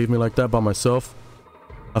just gonna leave me like that by myself?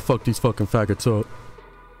 I fucked these fucking faggots up.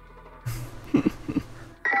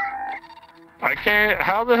 I can't.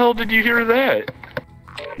 How the hell did you hear that?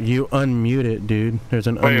 You unmute it, dude. There's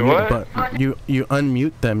an Wait, unmute what? button. You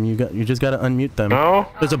unmute them. You just gotta unmute them. No?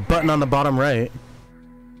 There's a button on the bottom right.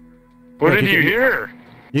 What Look, did you can- hear?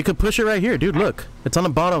 You could push it right here, dude. Look, it's on the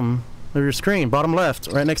bottom of your screen, bottom left,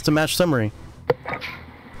 right next to match summary.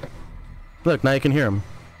 Look, now you can hear them.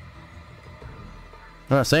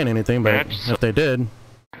 I'm not saying anything, but Match if they did,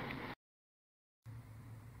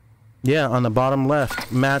 Yeah, on the bottom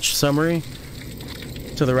left. Match summary.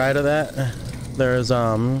 To the right of that, there's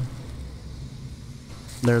a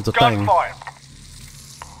thing. Gunfire.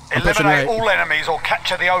 I'm pushing Eliminate right. all enemies or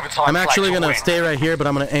capture the overtime. I'm actually flag to gonna win. stay right here, but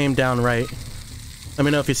I'm gonna aim down right. Let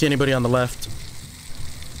me know if you see anybody on the left.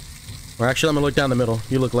 Or actually, I'm gonna look down the middle.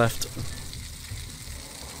 You look left.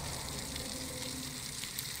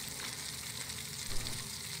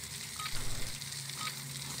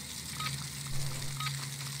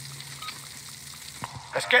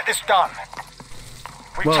 Let's get this done.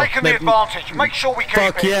 We've Whoa, taken the advantage. Make sure we keep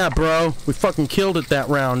Fuck it. yeah, bro. We fucking killed it that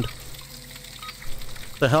round.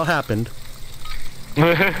 The hell happened?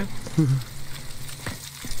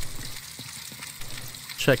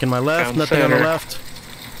 Checking my left, Down nothing on the center. left.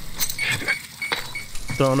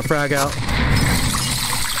 Throwing the frag out.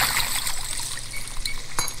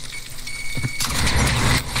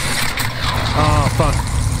 Oh, fuck.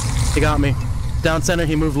 He got me. Down center,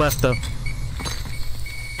 he moved left, though.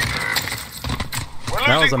 We're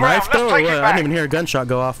That was losing a knife, ground. though, or Let's take what? it I back. didn't even hear a gunshot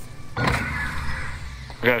go off.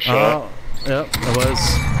 Got shot. Oh, yep, it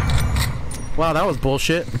was. Wow, that was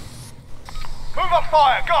bullshit. Move up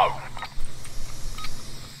fire. Go.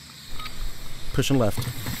 Pushing left.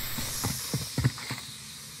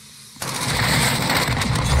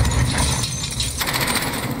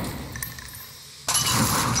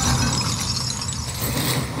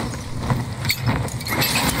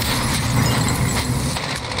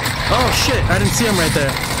 Oh shit, I didn't see him right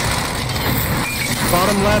there.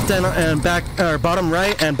 Bottom left and back, or bottom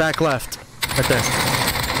right and back left. Right there.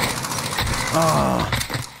 Oh,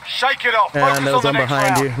 Shake it off. Focus and there on was the one next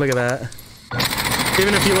behind round. you. Look at that.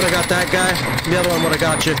 Even if you would have got that guy, the other one would have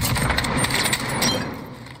got you.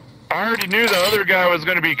 I already knew the other guy was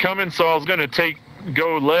going to be coming, so I was going to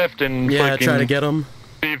go left and Yeah, fucking try to get him.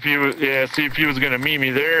 see if he was, see if he was going to meet me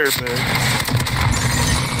there. But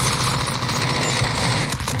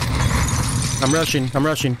I'm rushing. I'm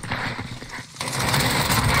rushing.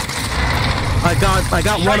 I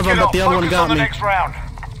got one of them, but the other one got on the me. next round.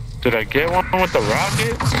 did I get one with the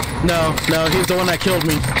rocket? No, he's the one that killed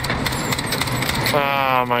me.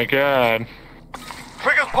 Oh my god.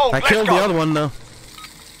 Triggers pulled. I Let's killed go. the other one though.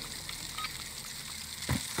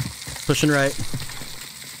 Pushing right.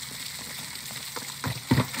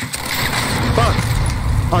 Fuck!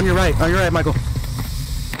 On your right, Michael.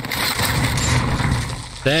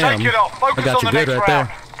 Damn. Shake it off. Focus I got on you the good next right round.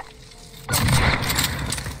 there.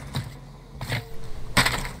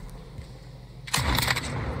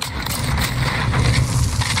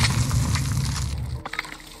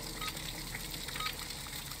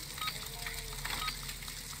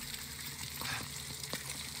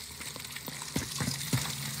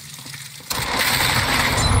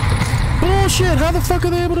 Bullshit! How the fuck are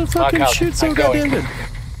they able to fucking shoot so goddamn good? They're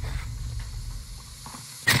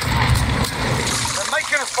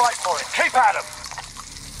making us fight for it. Keep at them.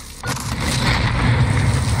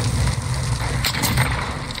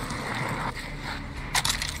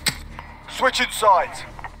 Switching sides.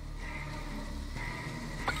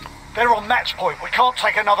 They're on match point. We can't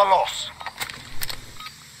take another loss.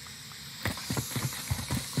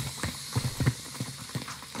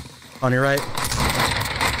 On your right.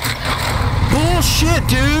 Bullshit,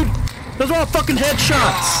 dude! Those are all fucking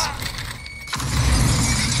headshots!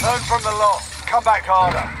 Learn from the loss. Come back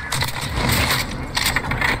harder.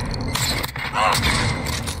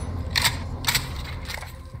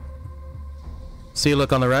 See,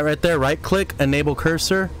 look on the right there. Right click, enable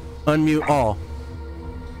cursor, unmute all.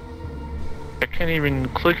 I can't even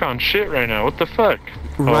click on shit right now. What the fuck?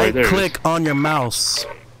 Oh, wait, Right there it is. click on your mouse.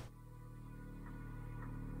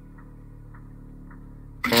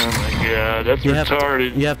 Oh my god, that's You have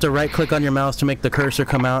retarded. to right click on your mouse to make the cursor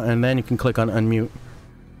come out, and then you can click on unmute.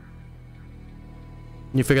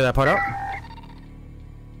 You figure that part out?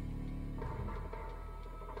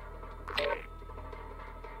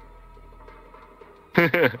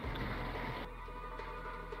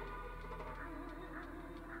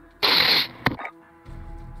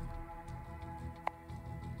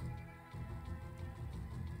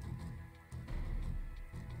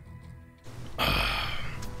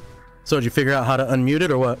 So did you figure out how to unmute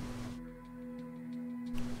it or what?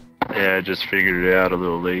 Yeah, I just figured it out a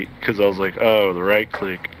little late because I was like, oh, the right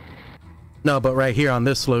click. No, but right here on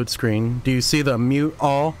this load screen, do you see the mute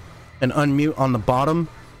all and unmute on the bottom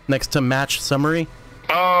next to match summary?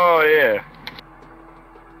 Oh yeah.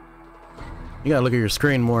 You gotta look at your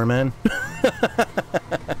screen more, man.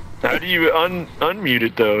 How do you unmute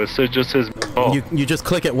it though? So it just says oh. You just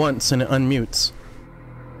click it once and it unmutes.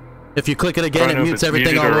 If you click it again, I it don't know if mutes it's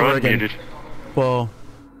everything muted all or over again. unmuted.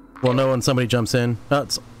 Well, no, when somebody jumps in,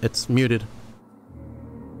 it's muted.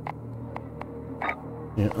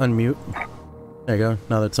 Yeah, unmute. There you go.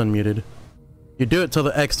 Now that's unmuted. You do it till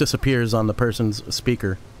the X disappears on the person's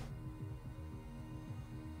speaker.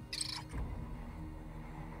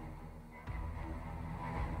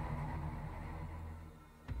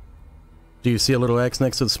 Do you see a little X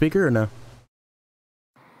next to the speaker or no?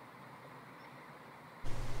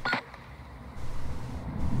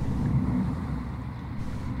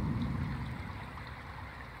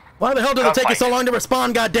 Why the hell did it take you so long to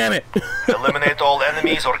respond, goddammit? Eliminate all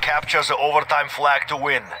enemies or capture the overtime flag to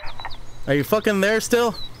win. Are you fucking there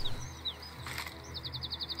still?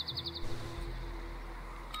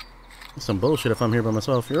 Some bullshit if I'm here by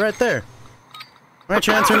myself. You're right there. Why aren't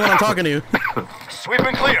you answering when I'm talking to you? Sweep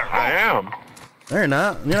and clear. I am. No, you're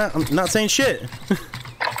not. I'm not saying shit.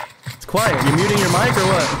 It's quiet. You muting your mic or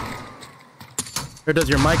what? Or does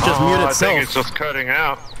your mic just mute itself? I think it's just cutting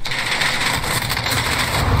out.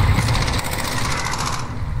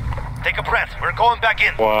 Take a breath. We're going back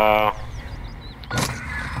in. Wow.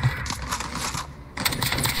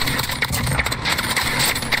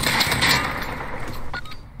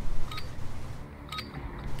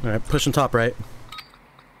 Alright, pushing top right.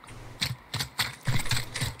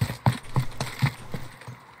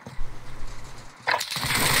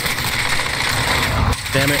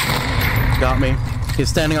 Damn it. Got me. He's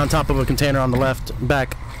standing on top of a container on the left.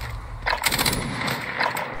 Back.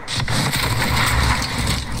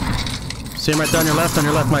 See him right down your left,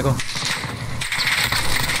 Michael.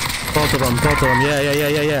 Both of them,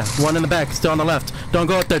 yeah. One in the back, still on the left. Don't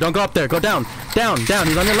go up there, go down. Down,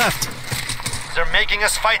 he's on your left. They're making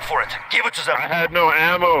us fight for it. Give it to them. I had no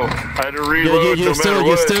ammo. I had to reload you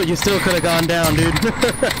still could have gone down, dude.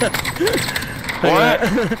 What?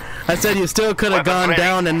 I said you still could have gone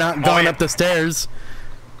down and not gone up the stairs.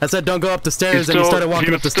 I said don't go up the stairs, and you started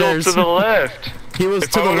walking up the stairs. He was still to the left. He was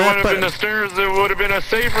to the left, but been the stairs, it would have been a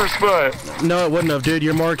safer spot. No, it wouldn't have, dude.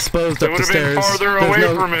 You're more exposed up the stairs. It would have been farther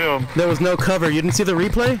away from him. There was no cover. You didn't see the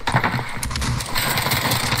replay?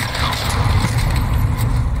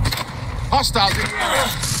 Hostiles in the area.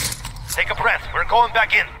 Take a breath. We're going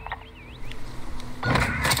back in.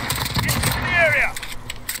 Into the area.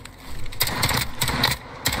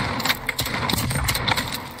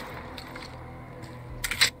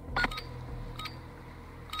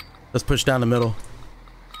 Let's push down the middle.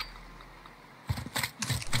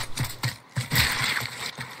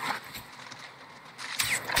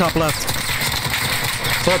 Top left.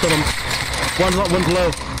 Both of them. One's low.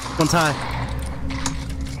 One's high.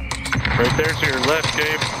 Right there to your left,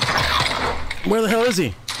 Gabe. Where the hell is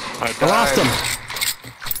he? I lost him.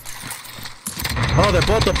 Oh, they're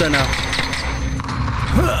both up there now.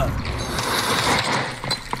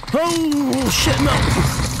 Oh, shit, no.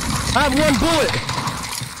 I have one bullet.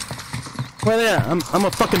 Where they at? I'm gonna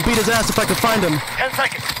fucking beat his ass if I can find him. 10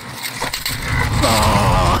 seconds.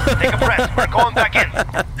 Oh. Take a breath. We're going back in.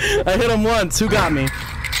 I hit him once. Who got me?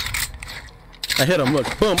 I hit him.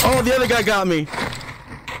 Look. Boom. Oh, the other guy got me.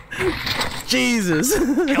 Jesus.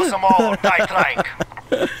 Kill them all or die trying.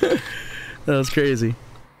 That was crazy.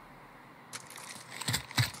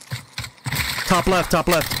 Top left. Both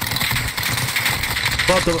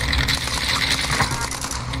of them.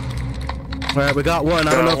 Alright, we got one.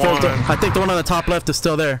 I don't know if there's I think the one on the top left is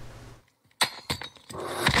still there.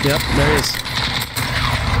 Yep, there he is.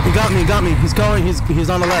 He got me. He's going. He's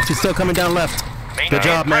on the left. He's still coming down left. Good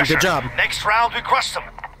job, man. Good job. Next round, we crush them.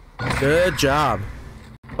 Good job.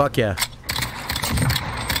 Fuck yeah.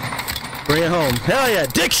 Bring it home. Hell yeah,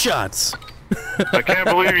 dick shots. I can't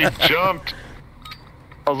believe he jumped.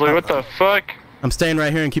 I was like, what the fuck? I'm staying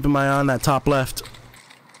right here and keeping my eye on that top left.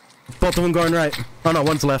 Both of them going right. Oh no,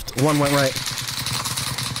 one's left. One went right.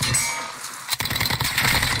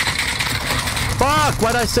 Fuck!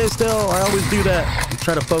 Why'd I stay still? I always do that. I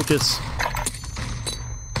try to focus.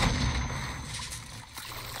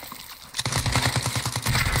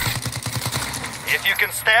 If you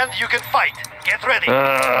can stand, you can fight. Get ready.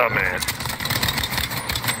 Oh, man.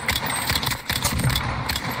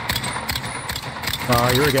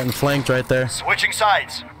 Oh, you were getting flanked right there. Switching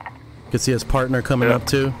sides. You can see his partner coming up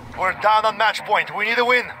too. We're down on match point. We need a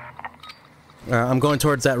win. I'm going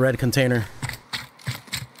towards that red container.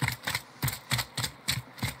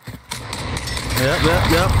 Yep.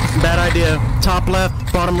 Bad idea. Top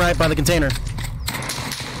left, bottom right by the container.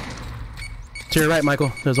 To your right,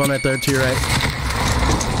 Michael. There's one right there to your right.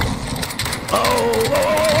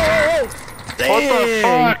 Oh! Damn. What the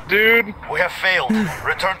fuck, dude? We have failed.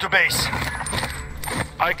 Return to base.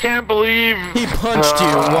 I can't believe... He punched you.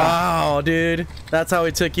 Wow, dude. That's how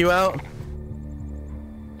he took you out?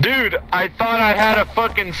 Dude, I thought I had a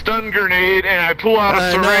fucking stun grenade, and I pull out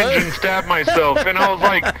a syringe and stab myself, and I was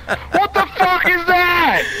like, what the fuck is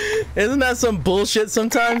that? Isn't that some bullshit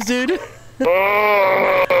sometimes, dude?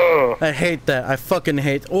 I hate that. I fucking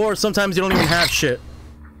hate. Or sometimes you don't even have shit.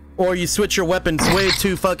 Or you switch your weapons way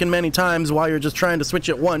too fucking many times while you're just trying to switch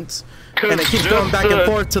it once. And it keeps going back and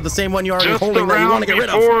forth to the same one you're already holding that you want to get rid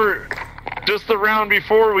of. Just the round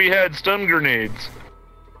before we had stun grenades.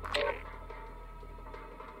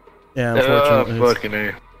 Yeah, unfortunately. Fucking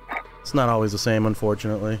A. It's not always the same,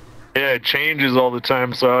 unfortunately. Yeah, it changes all the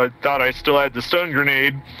time, so I thought I still had the stun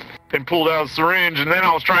grenade and pulled out a syringe, and then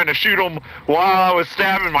I was trying to shoot him while I was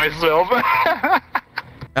stabbing myself.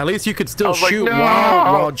 At least you could still shoot like, no!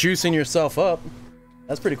 while juicing yourself up.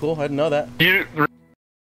 That's pretty cool. I didn't know that. You remember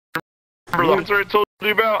the answer I told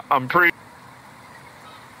you about? I'm pretty...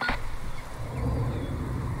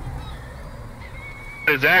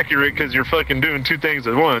 It's accurate because you're fucking doing two things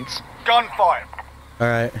at once. Gunfight.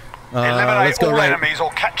 Alright. Eliminate Let's go all right. enemies or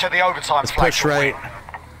capture the overtime Let's flag. push right.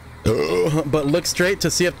 But look straight to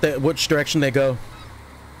see if which direction they go.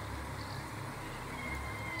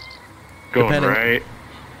 Going right.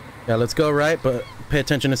 Yeah, let's go right, but pay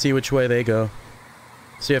attention to see which way they go.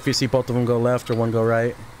 See if you see both of them go left or one go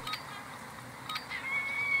right.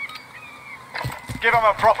 Give them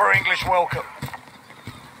a proper English welcome.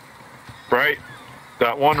 Right.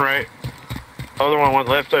 Got one right. Other one went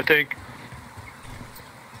left, I think.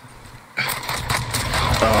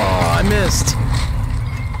 Oh, I missed.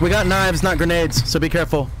 We got knives, not grenades, so be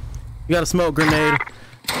careful. You got a smoke grenade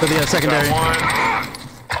for the secondary. Got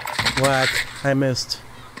one. Whack. I missed.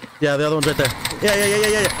 Yeah, the other one's right there.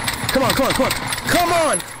 Yeah. Come on. Come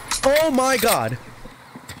on! Oh my god.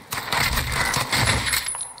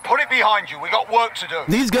 Put it behind you. We got work to do.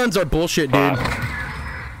 These guns are bullshit, dude.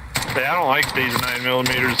 Hey, I don't like these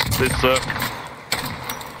 9mm. They suck.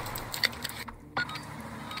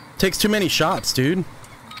 Takes too many shots, dude.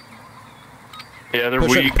 Yeah, they're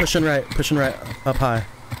weak. Pushing right, up high.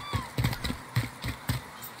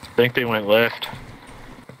 I think they went left.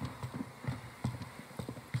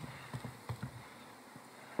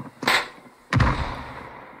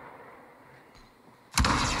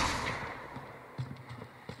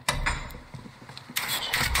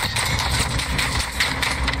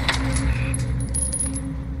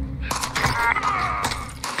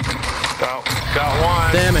 Got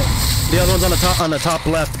one. Damn it. The other one's on the top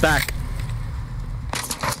left, back.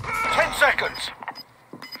 10 seconds.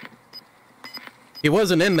 He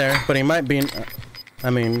wasn't in there, but he might be in, I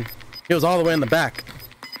mean, he was all the way in the back.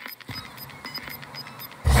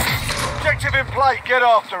 Objective in play. Get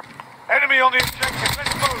after. Enemy on the objective.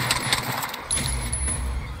 Let's move.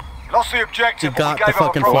 Lost the objective. He got but we the gave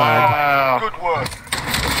fucking up a flag. Wow. Good work.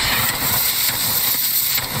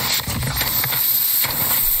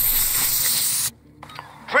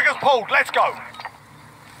 Triggers pulled. Let's go.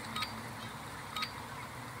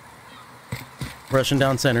 Rushing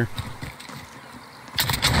down center.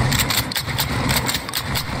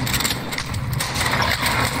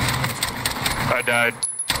 I died.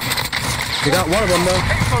 You got one of them though.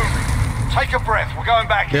 Keep moving. Take a breath. We're going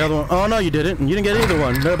back. The other one. Oh no, you didn't. You didn't get either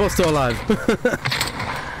one. They're both still alive. Look at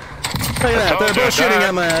that. They're both shooting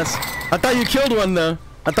at my ass. I thought you killed one though.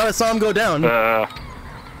 I thought I saw him go down.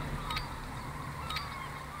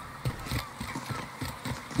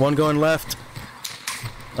 One going left.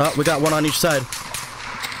 Oh, we got one on each side.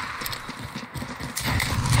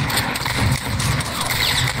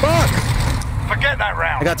 Fuck! Forget that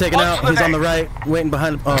round. I got taken out. He's on the right, waiting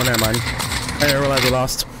behind. Oh, never mind. I didn't realize we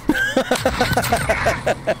lost.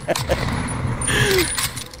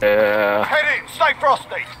 Yeah. Head in. Stay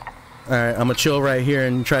frosty. Alright, I'm gonna chill right here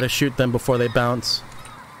and try to shoot them before they bounce.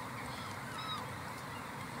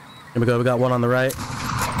 Here we go. We got one on the right.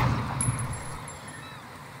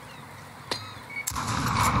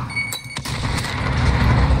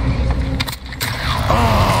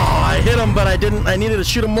 I hit him, but I didn't. I needed to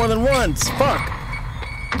shoot him more than once. Fuck.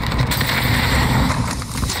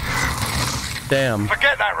 Damn.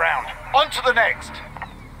 Forget that round. On to the next.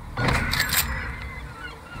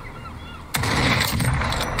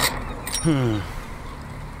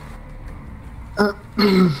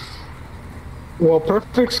 Well,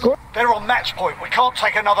 perfect score. They're on match point. We can't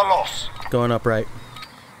take another loss. Going up right.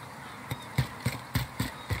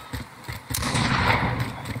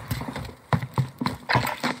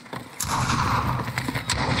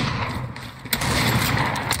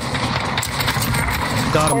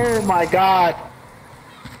 Got him. Oh my god.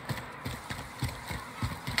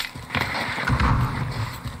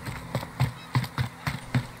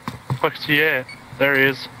 Fuck's he at? There he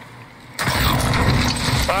is.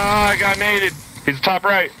 Ah, I got naded. He's top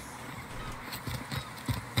right.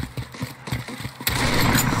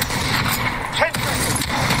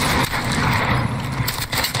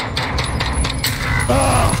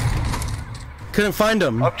 Couldn't find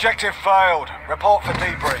him. Objective failed. Report for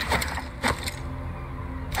debrief.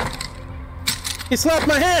 He slapped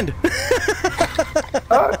my hand.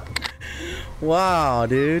 Wow,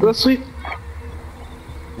 dude. That's sweet.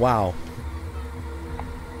 Wow.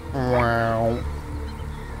 Wow.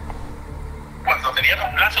 Cuando tenía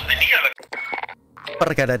los brazos tenía la...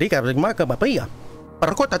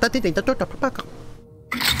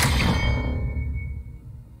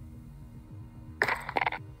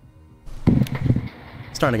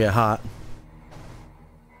 Starting to get hot.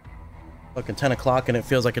 Fucking 10 o'clock and it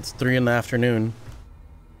feels like it's 3 in the afternoon.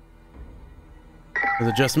 Is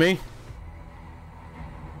it just me?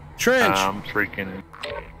 Trench! I'm freaking...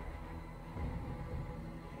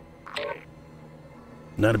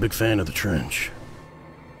 Not a big fan of the trench.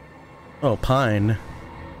 Oh, pine.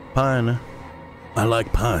 Pine. I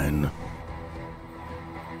like pine.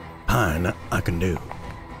 Pine, I can do.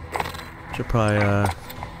 Should probably,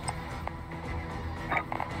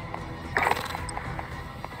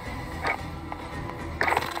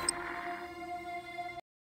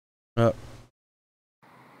 Oh.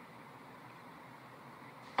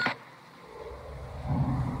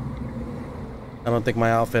 I don't think my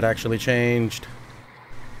outfit actually changed.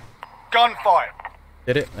 Gunfight.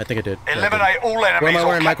 Did it? I think it did. Eliminate all enemies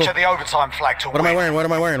or capture the overtime flag to win. What am I wearing? What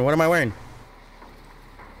am I wearing? What am I wearing?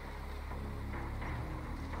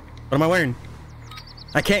 What am I wearing?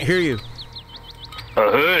 I can't hear you. A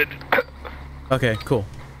hood. Okay, cool.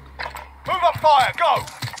 Move up fire, go!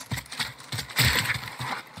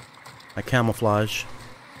 I camouflage.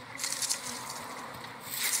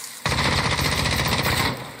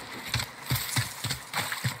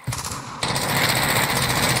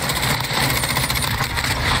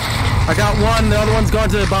 I got one, the other one's gone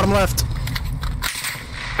to the bottom left.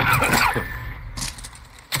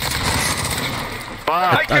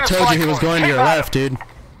 I told you he was going to your left, dude.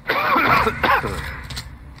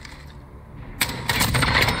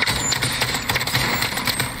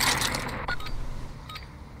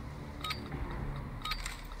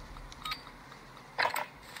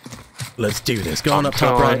 Let's do this. Going up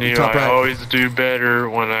top right. You, top right. I always do better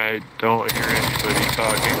when I don't hear anybody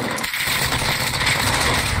talking.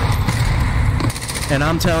 And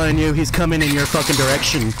I'm telling you, he's coming in your fucking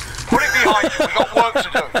direction. Put it behind you. We've got work to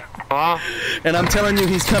do. Huh? And I'm telling you,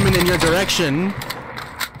 he's coming in your direction.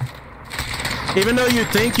 Even though you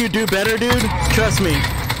think you do better, dude, trust me.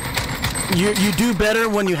 You do better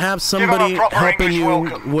when you have somebody helping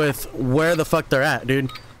you with where the fuck they're at,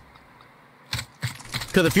 dude.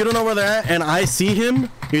 Because if you don't know where they're at and I see him,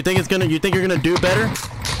 you think you're gonna do better?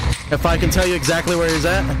 If I can tell you exactly where he's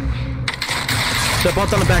at? They're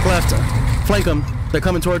both on the back left. Flank them. They're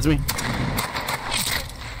coming towards me.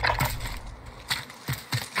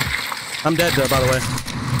 I'm dead though, by the way.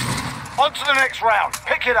 On to the next round.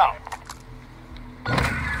 Pick it up.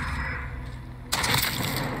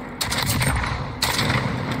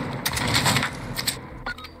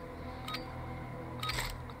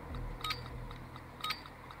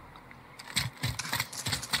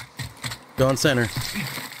 Go on center.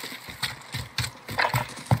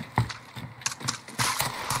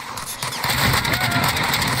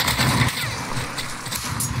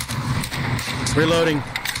 Reloading.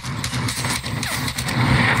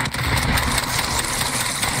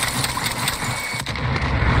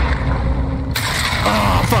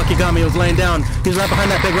 Oh, fuck, he got me. He was laying down. He's right behind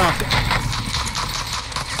that big rock.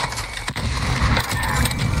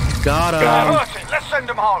 Got him. Perfect. Let's send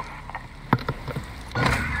him home.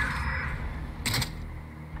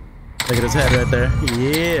 Look at his head right there.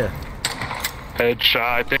 Yeah. Headshot.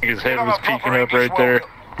 I think his head was peeking up right there.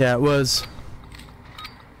 Yeah, it was.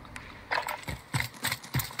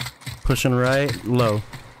 Pushing right, low.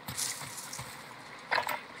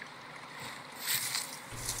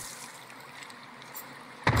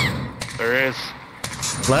 There is.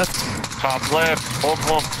 Left? Top left.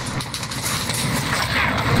 Both of them.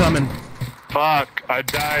 Coming. Fuck. I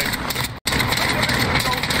died.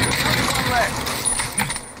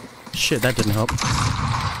 Shit, that didn't help.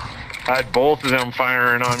 I had both of them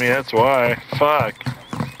firing on me, that's why. Fuck.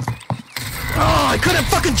 Oh, I couldn't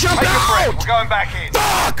fucking jump out! We're going back in.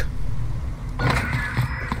 Fuck!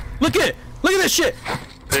 Look at it! Look at this shit!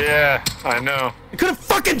 Yeah, I know. I couldn't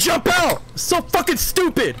fucking jump out! So fucking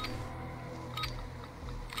stupid!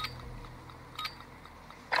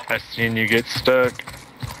 I seen you get stuck.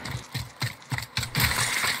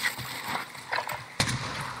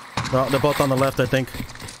 Well, they're both on the left, I think.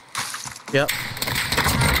 Yep.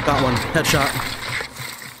 Got one. Headshot.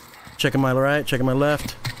 Checking my right, checking my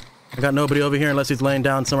left. I got nobody over here unless he's laying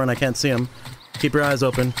down somewhere and I can't see him. Keep your eyes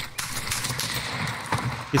open.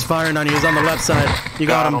 He's firing on you. He's on the left side. You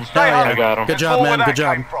got him. Hell yeah. I got him. Good job, man. Good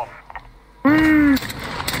job.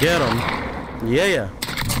 Get him. Yeah.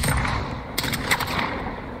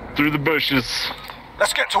 Through the bushes.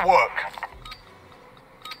 Let's get to work.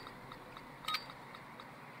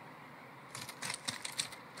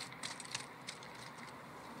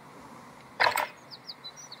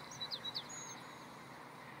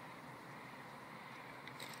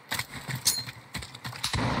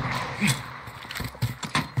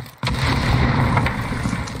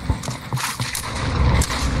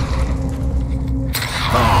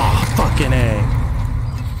 Fucking A.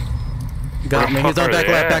 Got me. He's on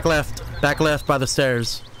back left by the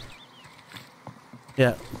stairs.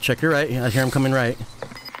 Yeah, check your right. I hear him coming right.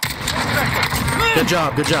 Good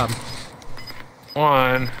job.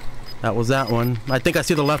 One. That was that one. I think I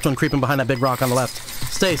see the left one creeping behind that big rock on the left.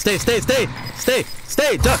 Stay. Duck.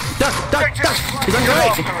 He's on your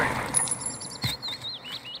right.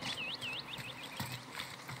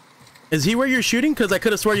 Is he where you're shooting? Because I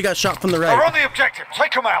could have swore you got shot from the right. They're on the objective.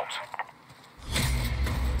 Take them out.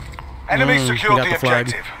 Enemy secured the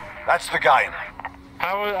objective. That's the game.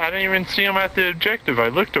 I didn't even see him at the objective. I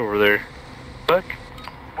looked over there. Look.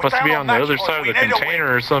 Must be on the other side of the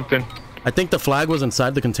container or something. I think the flag was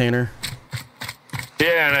inside the container.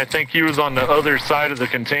 Yeah, and I think he was on the other side of the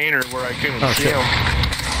container where I couldn't see him.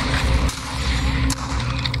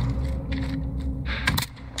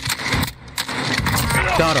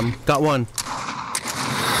 Got him. Got one.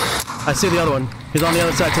 I see the other one. He's on the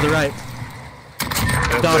other side to the right.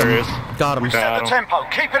 Yes, Got him. Is. Got him. Set the tempo.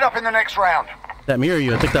 Keep it up in the next round. That me or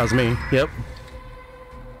you? I think that was me. Yep.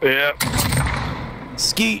 Yep.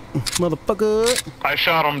 Skeet, motherfucker. I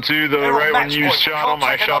shot him too, though. Right when you shot him,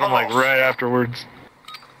 I shot him like right afterwards.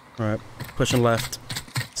 Alright. Pushing left.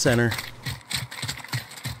 Center.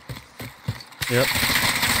 Yep.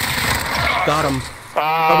 Got him.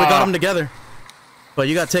 Oh, we got him together. But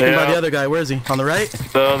you got taken by the other guy. Where is he? On the right?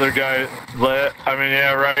 The other guy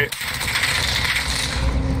yeah, right.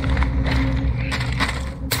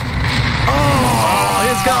 Oh,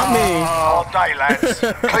 he's got me. All day, lads.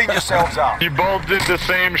 Clean yourselves up. You both did the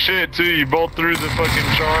same shit too. You both threw the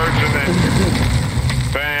fucking charge and then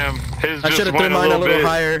bam. His I just should have went threw mine a little bit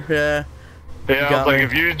higher. Yeah. Yeah, I was like,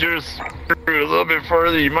 if you just threw a little bit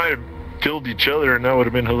further, you might have killed each other, and that would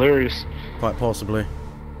have been hilarious. Quite possibly.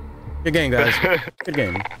 Good game, guys. Good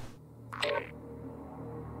game.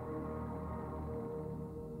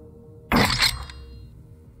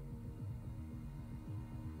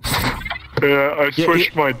 Yeah, I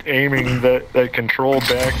switched my aiming, that control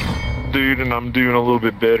back, dude, and I'm doing a little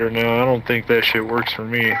bit better now. I don't think that shit works for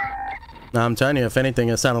me. No, I'm telling you, if anything,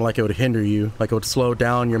 it sounded like it would hinder you. Like it would slow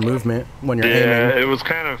down your movement when you're aiming. Yeah, it was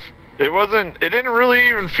kind of... It didn't really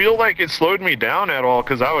even feel like it slowed me down at all,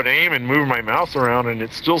 because I would aim and move my mouse around, and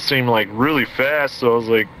it still seemed like really fast, so I was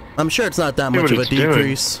like... I'm sure it's not that much of a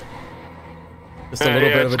decrease. Just a little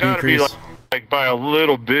bit of a decrease. Be like by a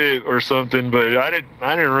little bit or something, but I didn't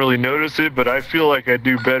really notice it, but I feel like I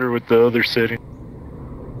do better with the other setting.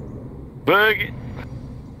 But...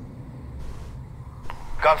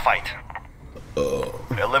 Gunfight.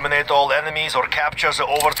 Eliminate all enemies or capture the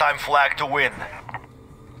overtime flag to win.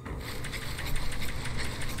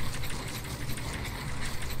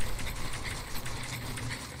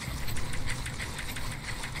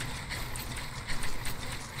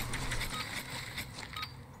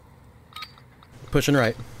 Pushing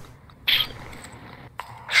right.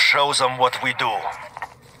 Show them what we do.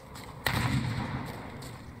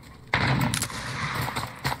 I'm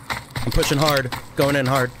pushing hard. Going in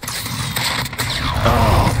hard.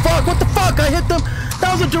 Oh, fuck! What the fuck? I hit them!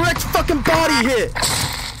 That was a direct fucking body hit!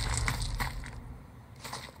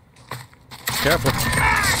 Careful.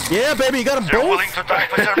 Yeah, baby, you got them both? Willing to die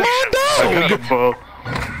for their mission. I got them both.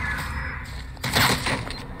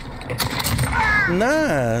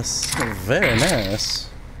 Nice. Very nice.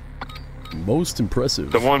 Most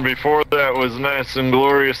impressive. The one before that was nice and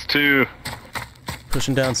glorious too.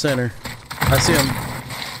 Pushing down center. I see him.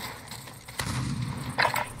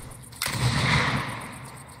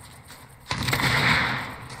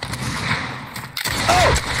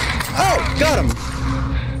 Oh! Got him!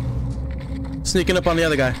 Sneaking up on the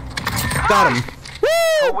other guy. Got him.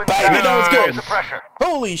 Woo! Baby, that was good.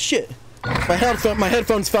 Holy shit. My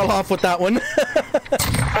headphones fell off with that one.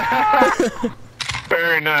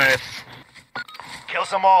 Very nice. Kill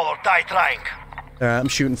them all or die trying. Alright, I'm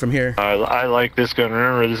shooting from here. I like this gun.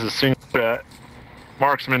 Remember, this is single shot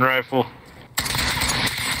marksman rifle.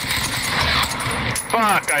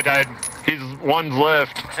 Fuck, I died. He's one's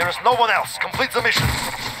left. There is no one else. Complete the mission.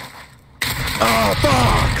 Oh,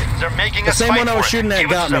 fuck! They're making The us same fight one I was for it. shooting at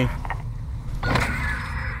Give it got to me. them.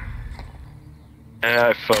 Yeah,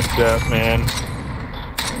 I fucked up, man.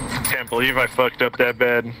 Can't believe I fucked up that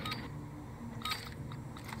bad.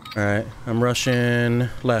 Alright, I'm rushing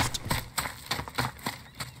left.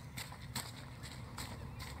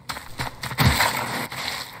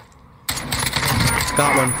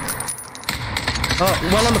 Got one. Oh,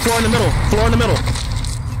 one on the floor in the middle. Floor in the middle.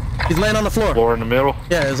 He's laying on the floor. Floor in the middle?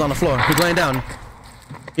 Yeah, he's on the floor. He's laying down.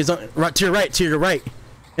 He's on right to your right.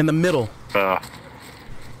 In the middle.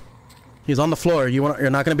 He's on the floor. You're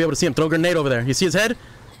not gonna be able to see him. Throw a grenade over there. You see his head?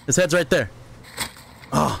 His head's right there.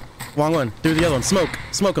 Oh, wrong one. Do the other one.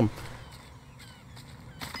 Smoke him.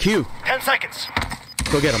 Q. 10 seconds.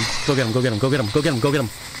 Go get him. Go get him. Go get him. Go get him. Go get him. Go get him.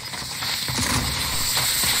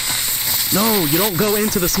 No, you don't go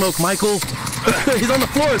into the smoke, Michael. He's on the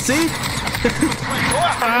floor, see? You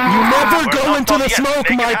never go into the smoke,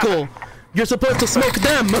 Michael. You're supposed to smoke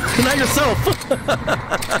them, not yourself.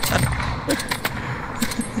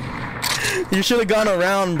 You should have gone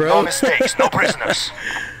around, bro. No mistakes, no prisoners.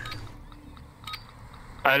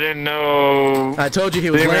 I didn't know. I told you he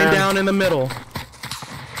was laying down in the middle.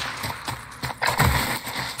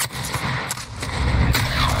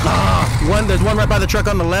 There's one right by the truck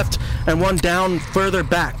on the left, and one down further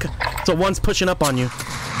back. So one's pushing up on you.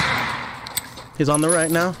 He's on the right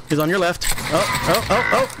now. He's on your left.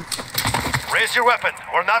 Oh. Raise your weapon.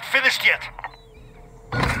 We're not finished yet.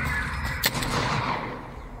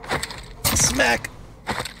 Smack.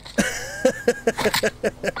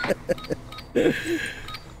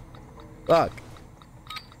 Fuck.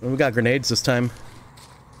 We got grenades this time.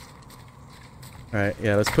 Alright,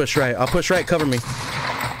 yeah, let's push right. I'll push right, cover me.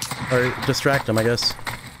 Or distract him, I guess.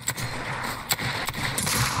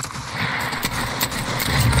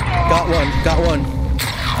 Got one.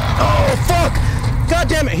 Oh, fuck! God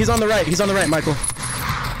damn it, he's on the right, Michael.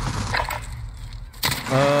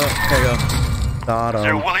 There you go. Got him.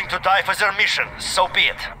 They're willing to die for their mission, so be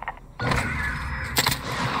it.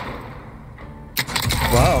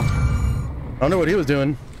 Wow. I don't know what he was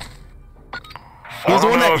doing. He's the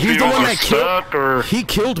one that killed. He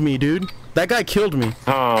killed me, dude. That guy killed me.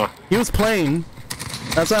 He was playing.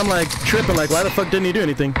 That's why I'm like tripping. Like, why the fuck didn't he do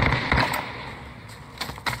anything?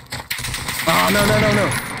 Oh no.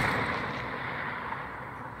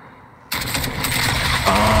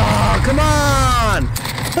 Oh, come on!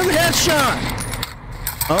 That's a headshot.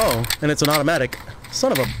 Oh, and it's an automatic.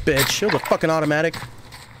 Son of a bitch! It was a fucking automatic.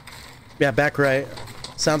 Yeah, back right.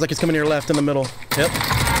 Sounds like he's coming to your left in the middle. Yep.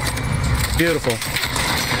 Beautiful.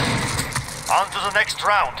 On to the next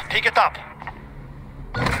round. Pick it up.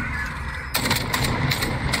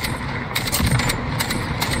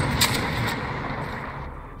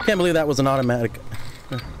 Can't believe that was an automatic.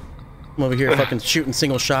 I'm over here fucking shooting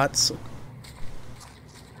single shots.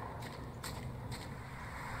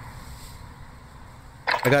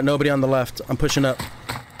 I got nobody on the left. I'm pushing up.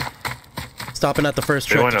 Stopping at the first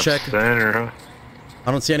truck to check. Center, huh?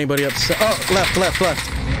 I don't see anybody up. Oh, left.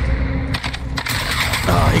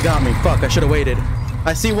 Oh, he got me. Fuck, I should have waited.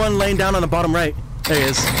 I see one laying down on the bottom right. There he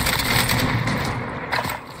is.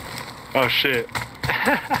 Oh, shit.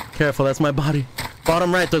 Careful, that's my body.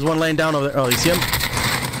 Bottom right, there's one laying down over there. Oh, you see him?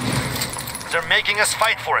 They're making us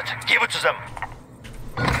fight for it. Give it to them.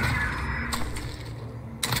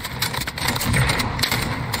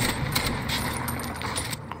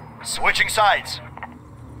 Switching sides.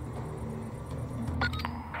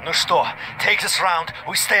 Ну что, take this round,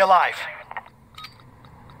 we stay alive.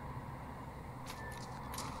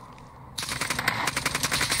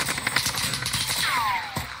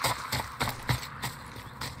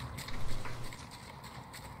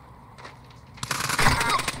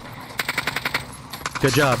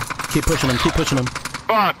 Good job. Keep pushing him.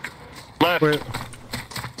 Fuck! Left.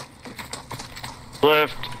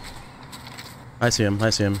 Left. I see him.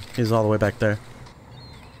 He's all the way back there.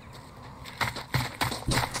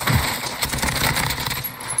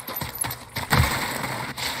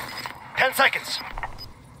 Seconds.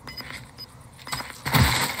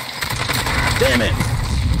 Damn it!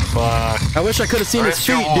 Fuck. I wish I could have seen his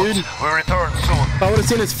feet, dude. We return soon. If I would have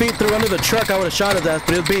seen his feet through under the truck, I would have shot his ass,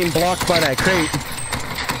 but it was being blocked by that crate.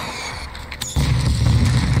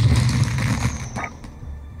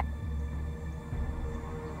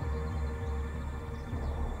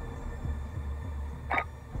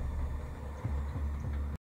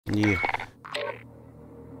 Yeah.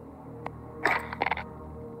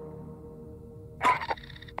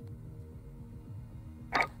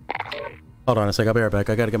 Hold on a sec, I'll be right back.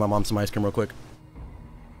 I gotta get my mom some ice cream real quick.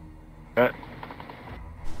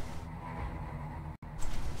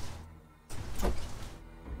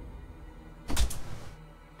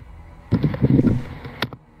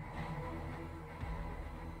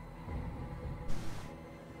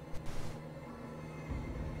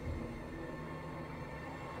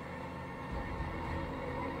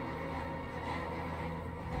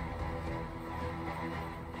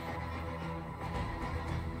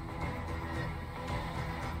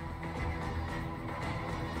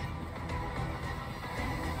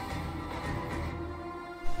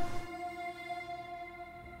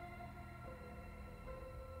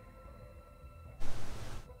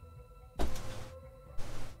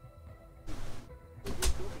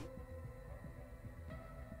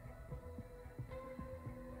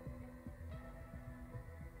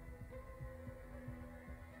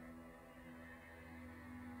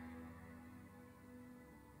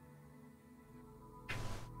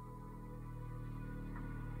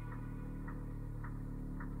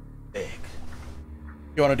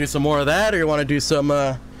 You want to do some more of that, or you want to do some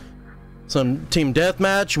team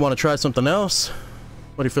deathmatch? You want to try something else?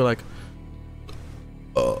 What do you feel like?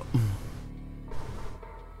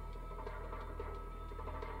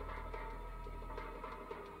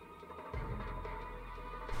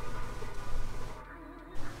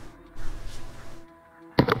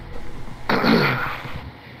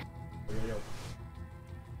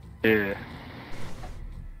 Yeah.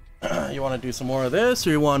 You want to do some more of this,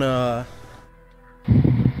 or you want to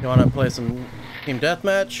play some team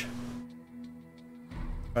deathmatch?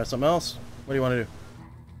 Try something else? What do you want to do?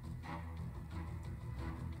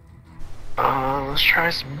 Let's try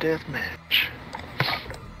some deathmatch.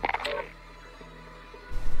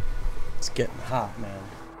 It's getting hot, man.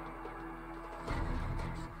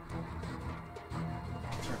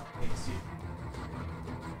 Turn the AC.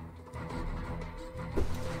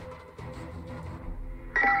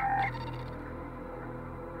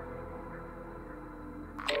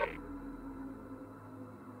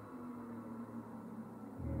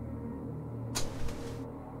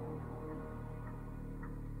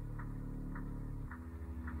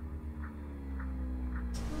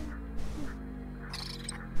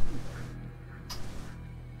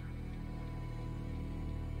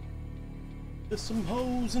 There's some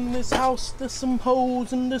hoes in this house. There's some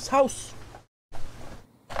hoes in this house.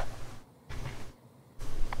 Now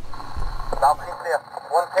please clear.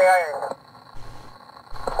 1 KIA.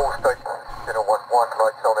 All stations. 011,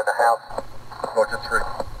 lights on in the house. Roger 3.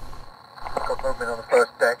 Got movement on the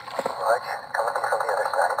first deck. Right, coming in from the other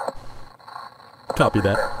side. Copy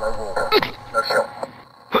that. No water. No shot.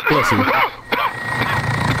 Bless you.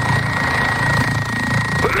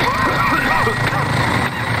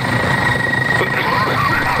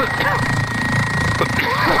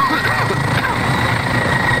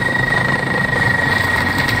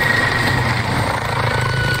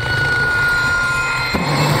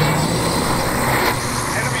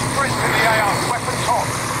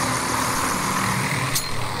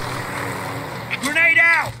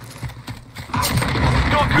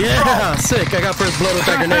 Yeah, sick. I got first blood with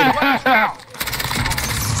that grenade.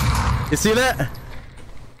 You see that?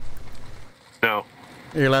 No.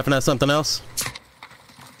 You're laughing at something else?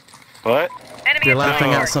 What? You're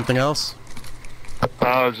laughing at something else?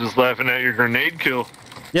 I was just laughing at your grenade kill.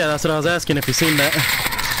 Yeah, that's what I was asking, if you seen that.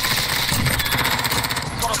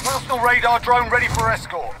 Got a personal radar drone ready for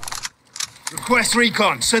escort. Request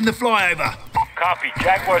recon. Send the flyover. Copy.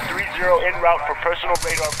 Jaguar 3-0 en route for personal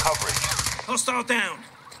radar coverage. Hostile down.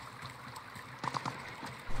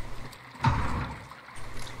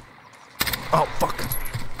 Oh, fuck.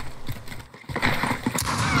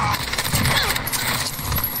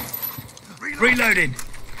 Reloading.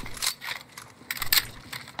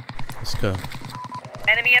 Let's go.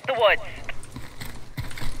 Enemy at the woods.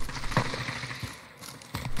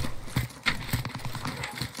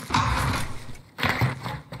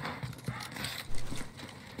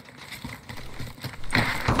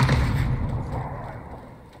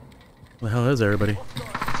 Where the hell is everybody?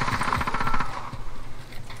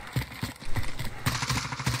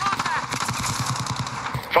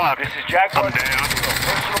 Fuck. This is Jaguar. I'm down.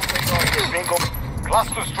 Personal radar is bingo.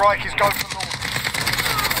 Cluster strike is going for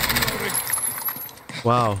north.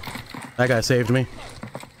 Wow. That guy saved me.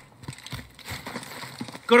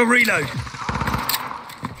 Gotta reload.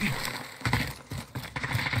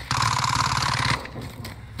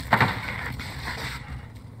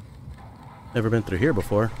 Never been through here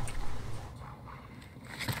before.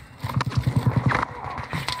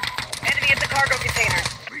 Enemy at the cargo container.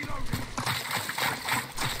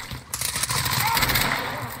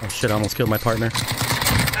 Oh shit, I almost killed my partner.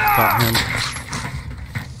 Got him.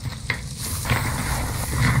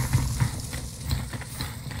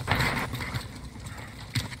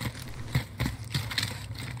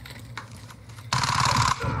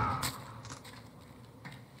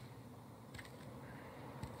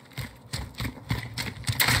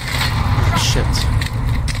 Shit.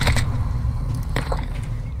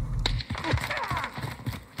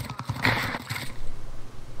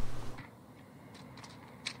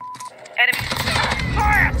 Enemy.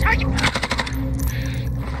 Fire! Take it!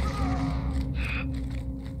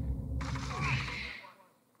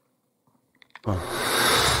 Oh.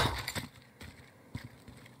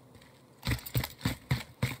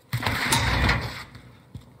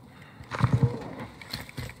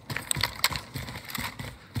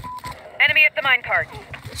 Enemy at the minecart.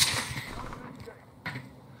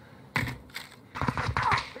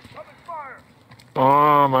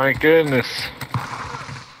 Oh my goodness.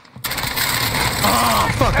 Oh,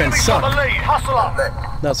 fucking Enemy got suck. the lead. Hustle up there.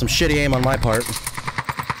 That was some shitty aim on my part.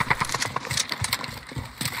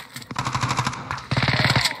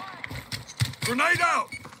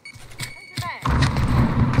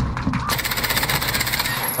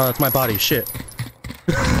 Oh, that's my body. Shit.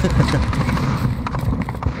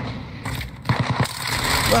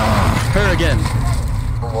 Ah, her again.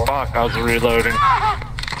 Fuck, I was reloading.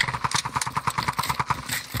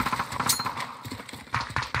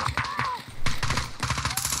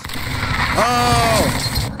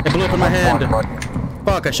 Oh! It blew up in my hand.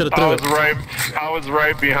 Fuck, I should have threw it. I was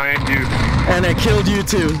right behind you. And it killed you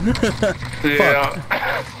too. Yeah.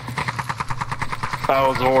 That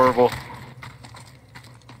was horrible.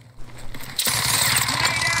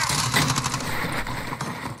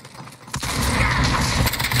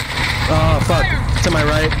 Oh, fuck. To my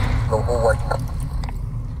right.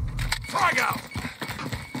 Frag out!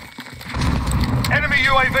 Enemy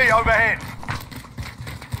UAV overhead.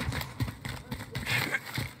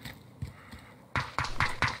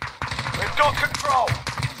 We've got control.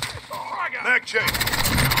 Mag check.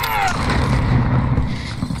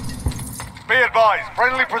 Be advised,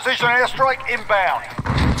 friendly precision airstrike inbound.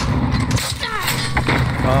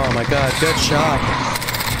 Oh my god, good shot.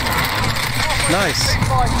 Nice.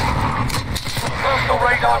 Personal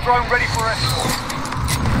radar drone ready for escort.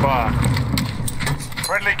 Fuck.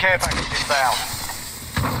 Friendly care package inbound.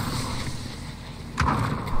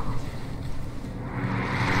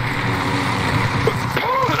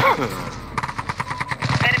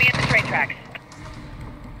 Enemy at the train tracks.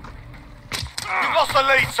 You've lost the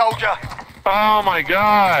lead, soldier. Oh my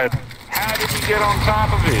god. How did he get on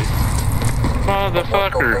top of it?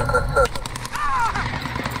 Motherfucker.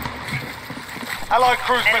 Allied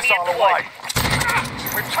cruise Enemy missile at the away.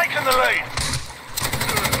 We've taken the lead.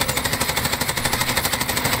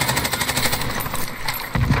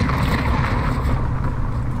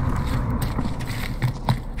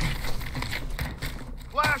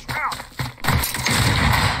 Flash out.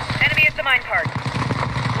 Enemy at the minecart.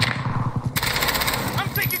 I'm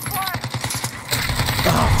taking fire.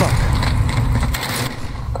 Oh,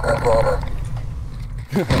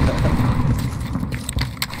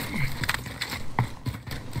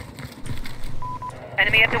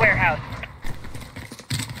 Enemy at the warehouse.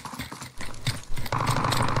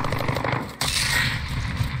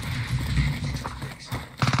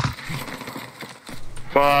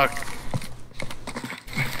 Fuck.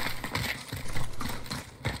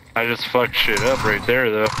 I just fucked shit up right there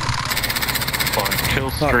though. Fun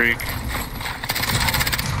kill streak.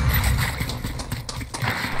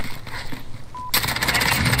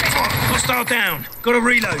 Hostile down. Got to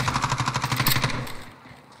reload.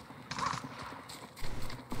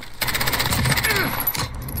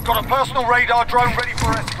 Got a personal radar drone ready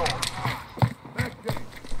for escort.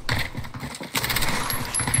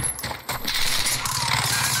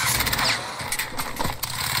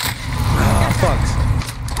 oh fuck.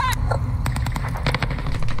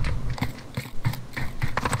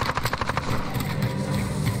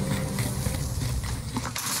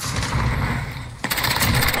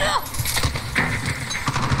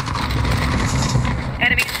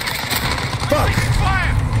 Enemy. Fuck.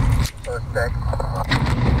 First deck.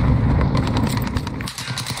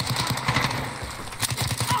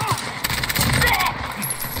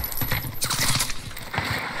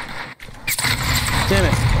 Damn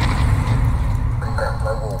it.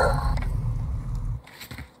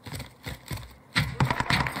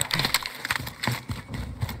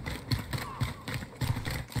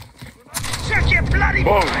 Check your bloody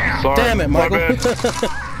Whoa, sorry. Damn it, My Michael. bad.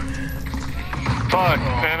 Fuck,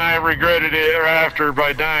 and I regretted it after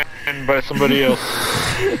by dying by somebody else.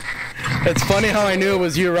 It's funny how I knew it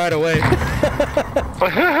was you right away.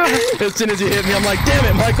 As soon as you hit me, I'm like, damn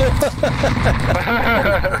it, Michael.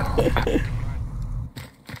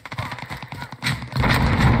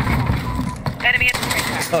 Enemy at the train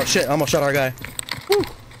tracks. Oh shit, I almost shot our guy. Woo.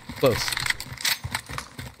 Close.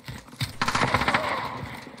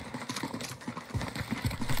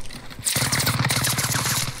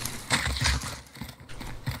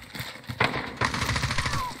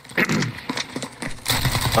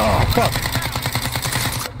 Oh, fuck.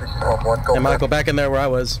 Yeah, Michael, back in there where I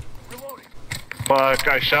was. Fuck,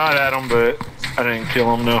 I shot at him, but I didn't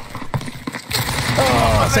kill him, no.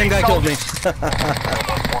 Oh, same guy killed me.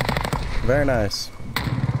 Very nice.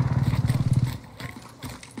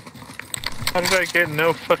 How did I get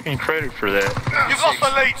no fucking credit for that? You've lost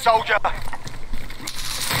the lead, soldier.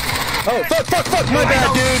 Oh, fuck, fuck, fuck! My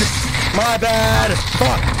bad, dude! My bad!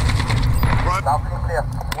 Fuck!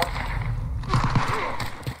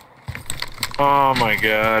 Oh my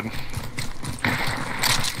god.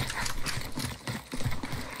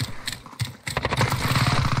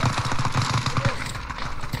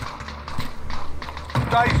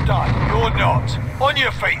 Dave's done. You're not. On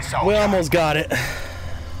your feet, soldier. We almost got it.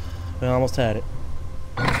 We almost had it.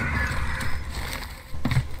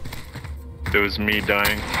 It was me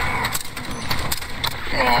dying.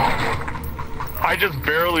 I just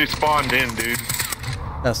barely spawned in, dude.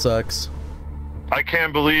 That sucks. I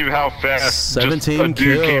can't believe how fast 17 just a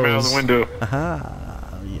dude kills. came out of the window.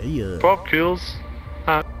 Aha. Yeah. 12 kills.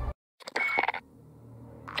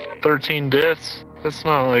 13 deaths. That's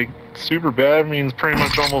not like super bad. It means pretty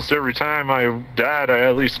much almost every time I died, I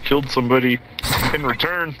at least killed somebody in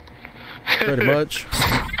return. Pretty much.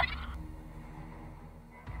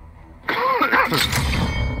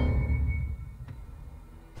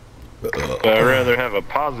 I'd rather have a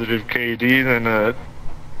positive KD than a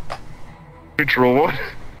neutral one.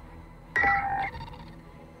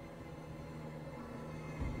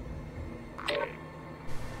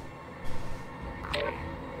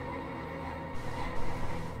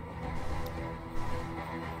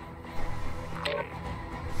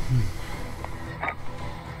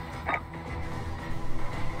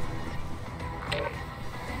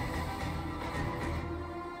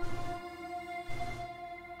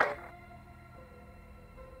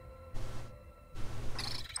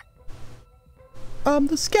 I'm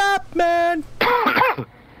the Scap Man. I'm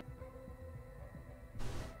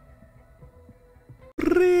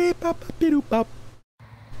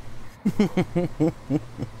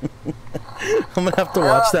gonna have to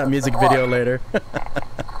watch that music video later.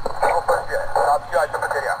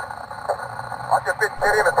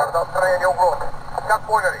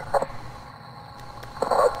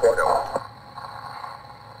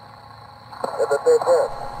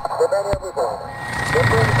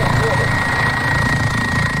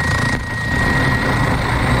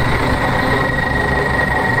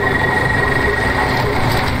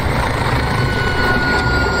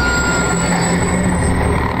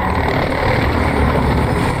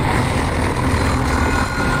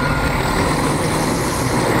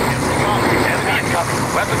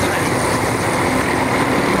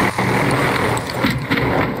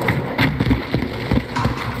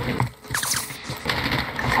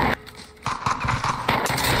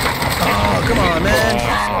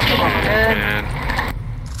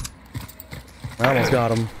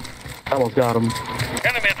 Almost got him.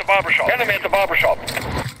 Enemy at the barber shop. Enemy at the barber shop.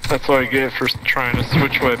 That's what I get for trying to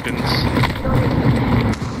switch weapons.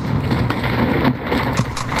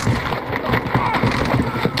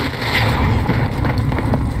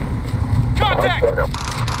 Contact!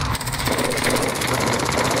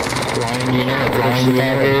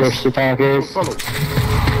 Push the targets.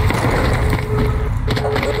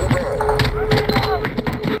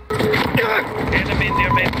 Enemy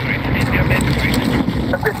near Main Street. Near Main Street.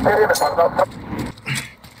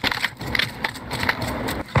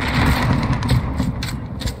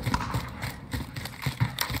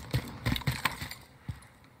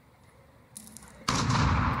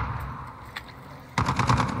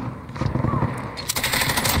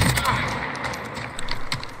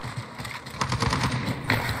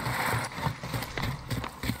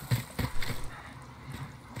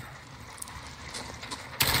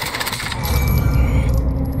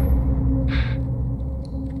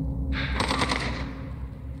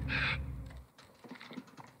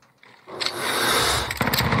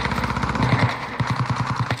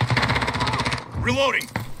 Reloading.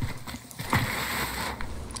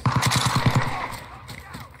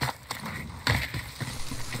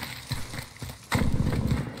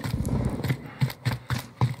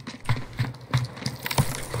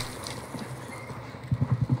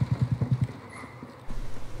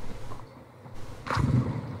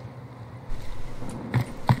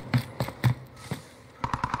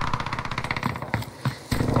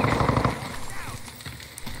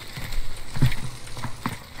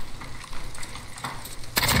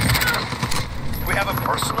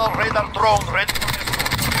 Personal radar drone ready for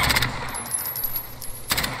escort.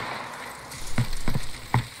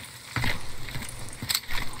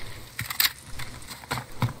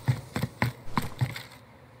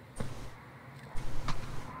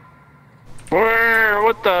 Where?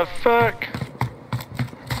 What the fuck?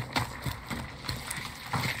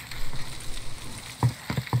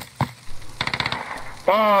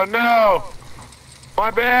 Oh no!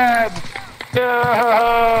 My bad!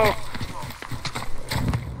 No!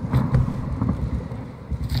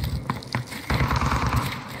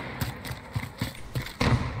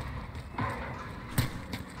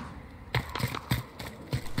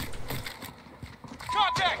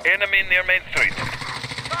 Enemy near Main Street.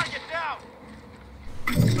 Target down.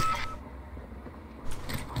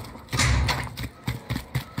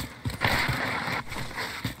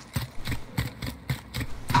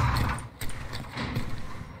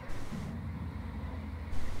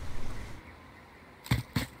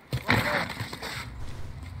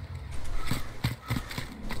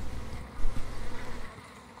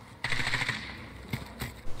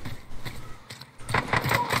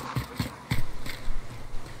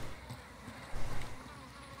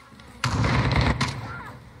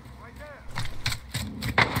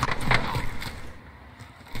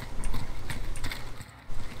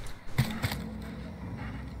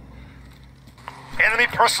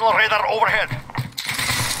 Personal radar overhead.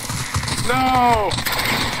 No!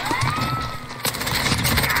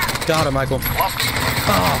 Got him, Michael.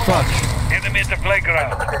 Oh, fuck. Enemy at the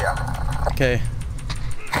playground. Okay.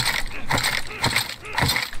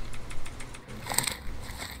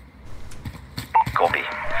 Copy.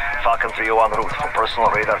 Falcon 301 route for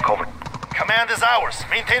personal radar cover. Command is ours.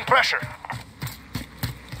 Maintain pressure.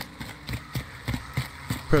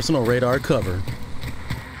 Personal radar cover.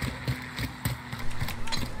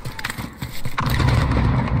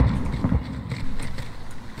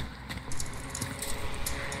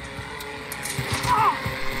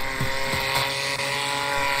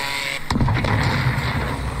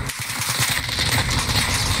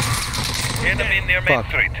 Enemy near Main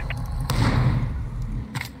Street.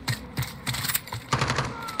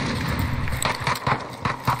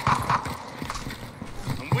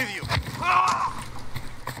 I'm with you.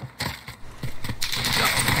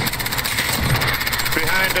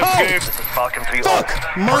 Behind us, Gabe. This is Falcon 301. Fuck!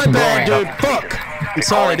 My bad, dude. Fuck! I'm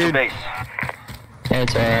sorry, dude. Base.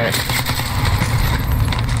 It's alright.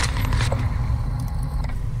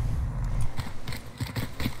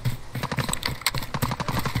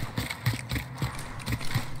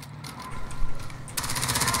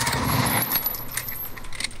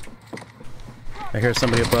 I hear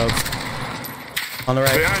somebody above. On the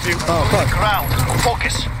right. Behind you. Oh, fuck. Ground.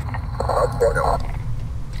 Focus.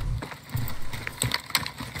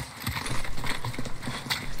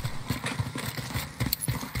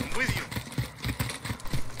 I'm with you.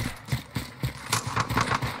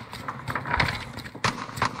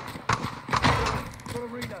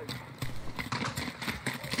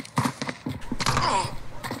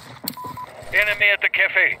 Enemy at the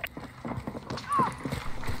cafe.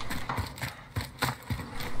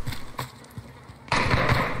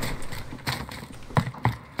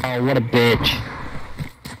 Oh, what a bitch.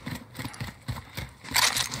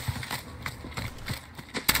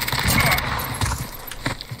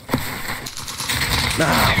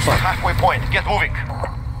 Ah, fuck. Halfway point. Get moving.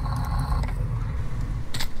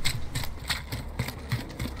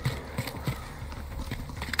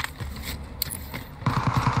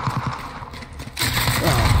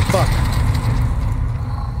 Oh, fuck.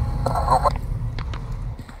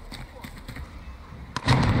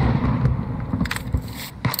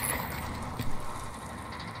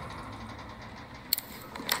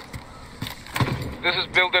 This is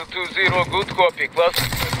Builder 2-0. Good copy. Class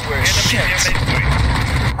everywhere. Enemy near Main Street.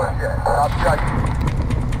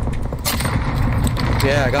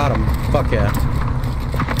 Yeah, I got him. Fuck yeah.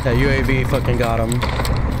 That UAV fucking got him.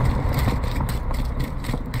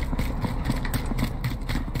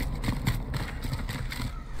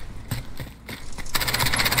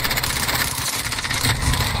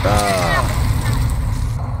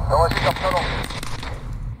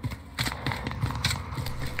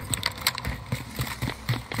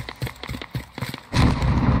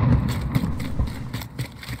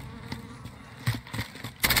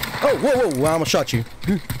 Oh, whoa, whoa, I almost shot you.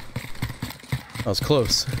 That was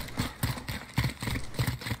close.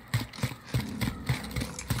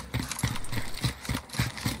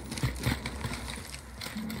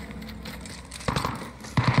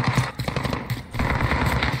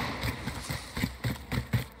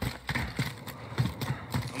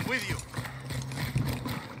 I'm with you.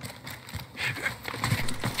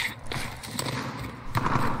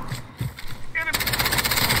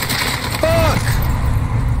 Fuck!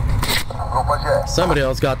 Somebody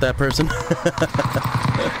else got that person.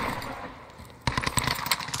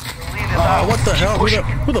 Oh, what the hell?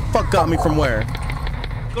 Who the fuck got me from where?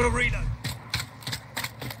 Go to reload.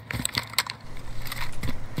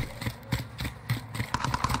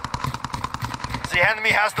 The enemy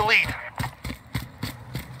has the lead.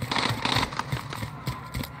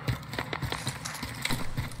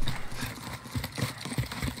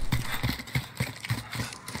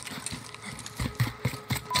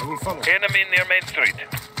 I will follow. Enemy near Main Street.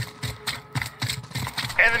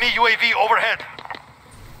 Enemy UAV overhead.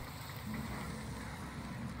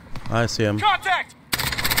 I see him. Contact!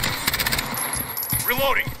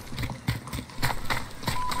 Reloading.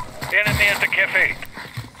 Enemy at the cafe.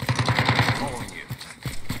 Following you.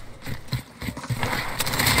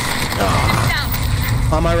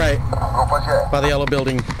 On my right. By the yellow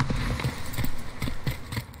building.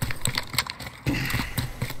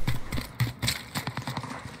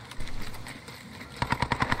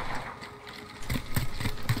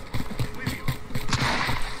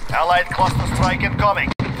 Allied cluster strike incoming.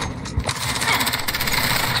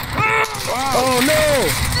 Oh no!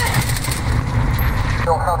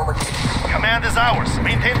 Command is ours.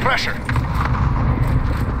 Maintain pressure.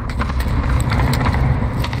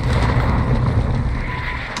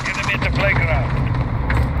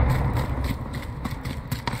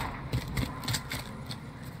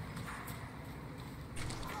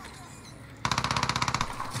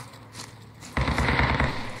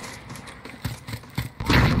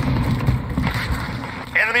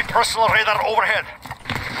 Personal radar overhead.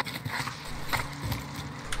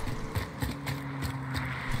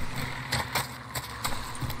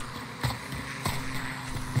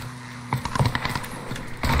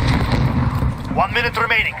 One minute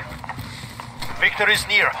remaining. Victory is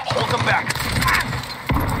near. Hold them back.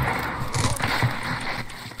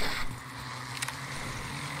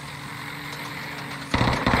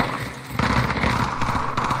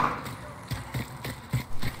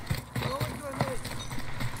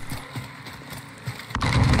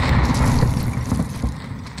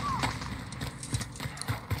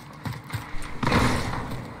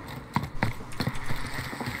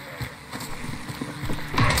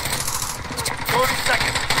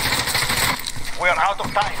 We are out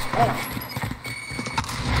of time. Move.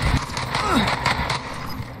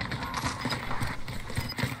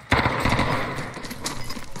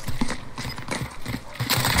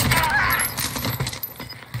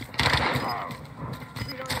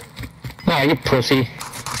 Nah, you pussy.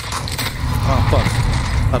 Oh, fuck.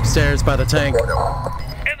 Upstairs by the tank.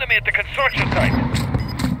 Enemy at the construction site.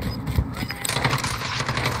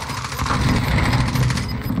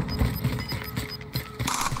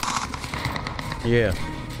 Yeah.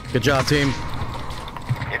 Good job, team.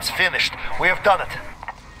 It's finished. We have done it.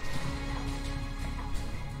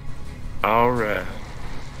 Alright.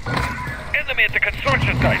 Enemy at the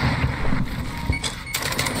construction site.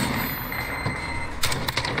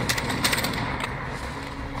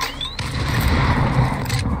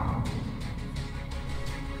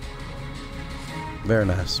 Very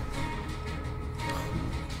nice.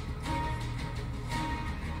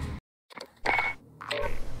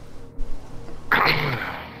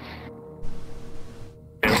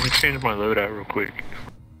 Let me change my loadout real quick.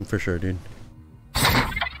 For sure, dude.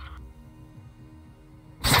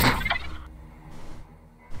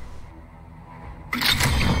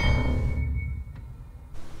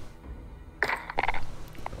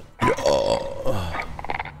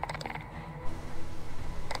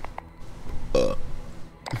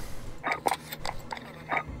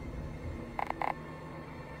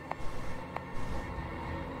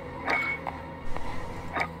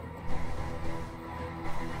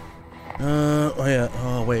 Oh yeah,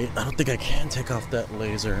 oh wait, I don't think I can take off that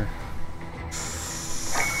laser.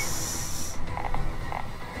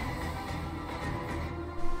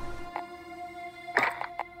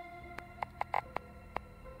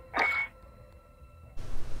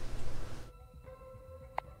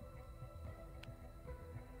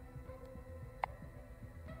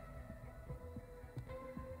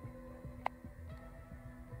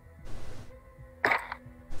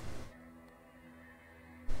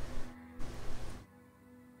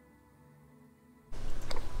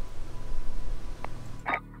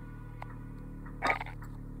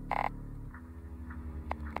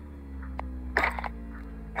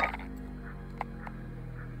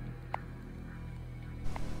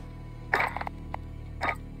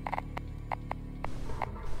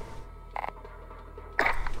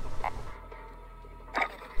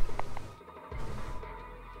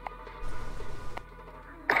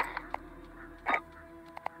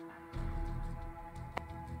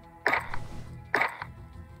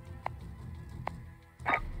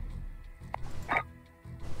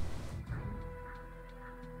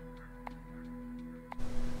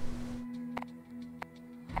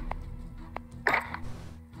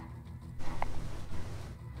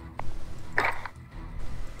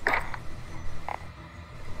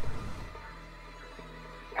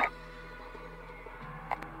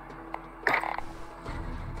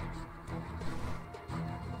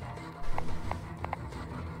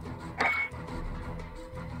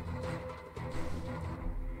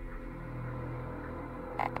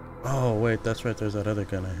 Oh wait, that's right, there's that other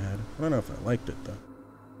gun I had. I don't know if I liked it though.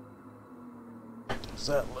 Is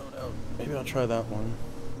that loadout? Maybe I'll try that one.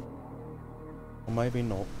 Or maybe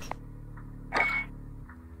not.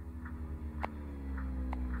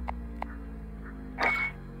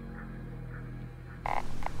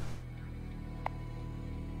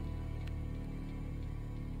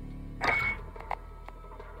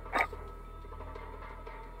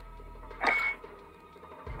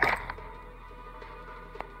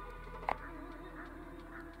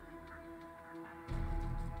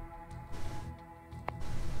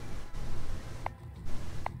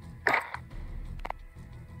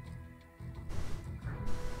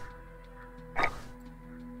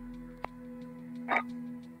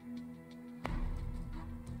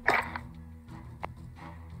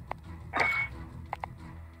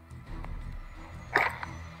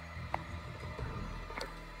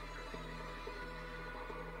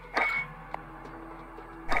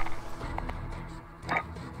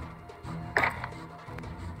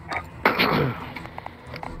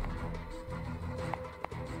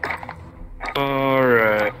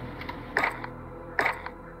 Alright.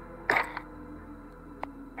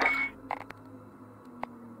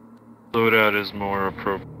 Loadout is more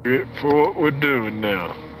appropriate for what we're doing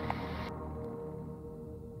now.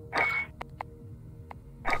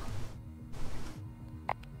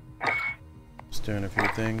 Just doing a few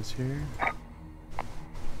things here.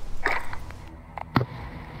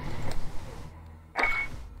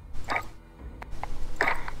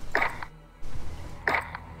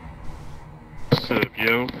 What's up,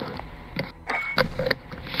 yo?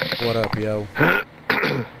 What up, yo?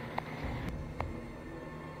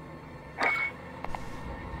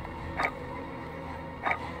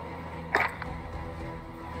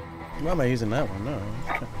 Why am I using that one? No.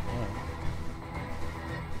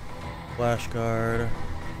 Flash guard.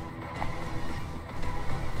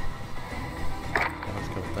 Let's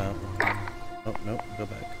go with that one. Oh, nope, go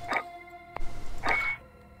back.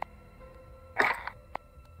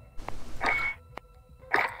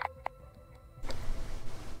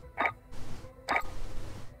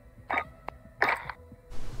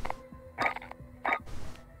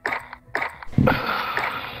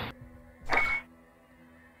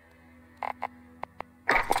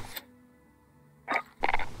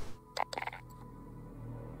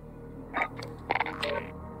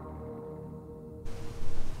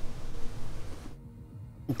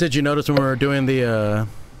 Did you notice when we were doing the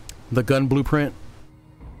gun blueprint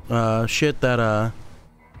shit that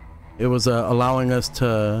it was allowing us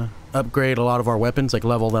to upgrade a lot of our weapons, like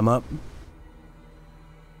level them up?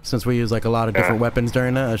 Since we use like a lot of different weapons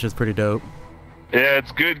during that, that's just pretty dope. Yeah,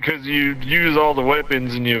 it's good because you use all the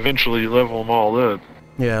weapons and you eventually level them all up.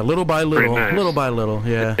 Yeah, little by little, nice. little by little,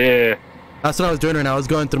 yeah. Yeah. That's what I was doing right now. I was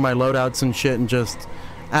going through my loadouts and shit and just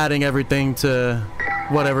adding everything to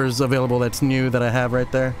whatever's available that's new that I have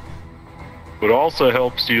right there. What also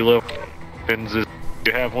helps you level weapons is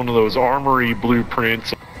you have one of those armory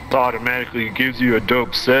blueprints. It automatically gives you a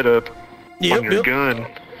dope setup on your gun.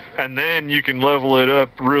 And then you can level it up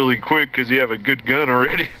really quick because you have a good gun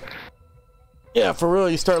already. Yeah, for real,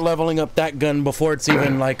 you start leveling up that gun before it's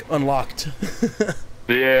even like unlocked.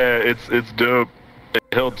 Yeah, it's dope. It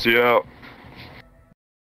helps you out.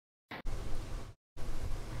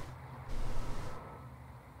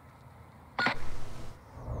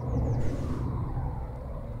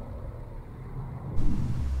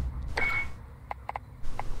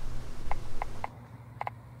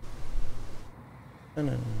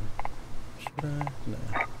 Should I? No.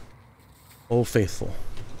 Old Faithful.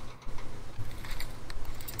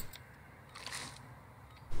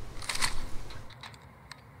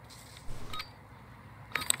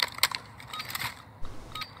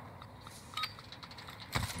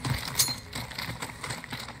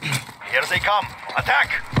 Here they come.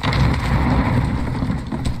 Attack!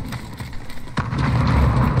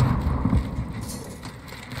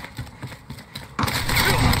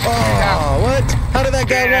 Oh, what? How did that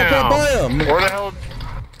guy walk right by him? Where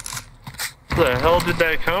the hell did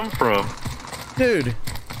that come from? Dude,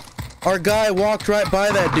 our guy walked right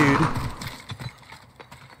by that dude.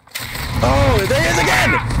 Oh, there he is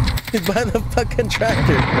again! He's by the fucking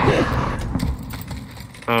tractor.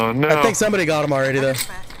 Oh no. I think somebody got him already though.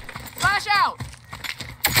 Flash out!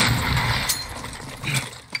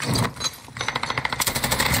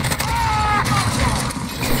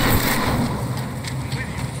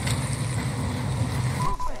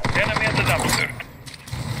 Enemy at the dumpster.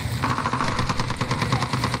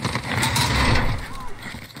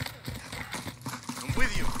 I'm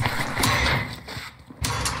with you.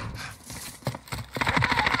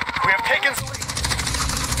 We have taken.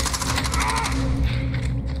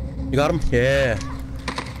 You got him? Yeah.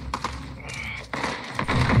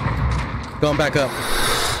 Going back up.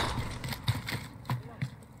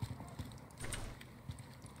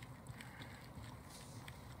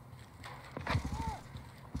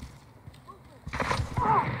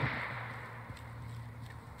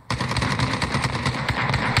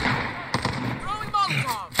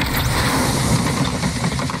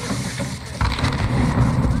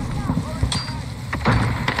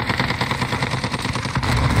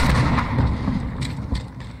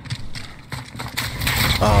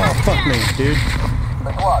 Oh, fuck me, dude.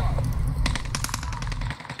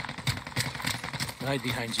 Right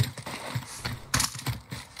behind you.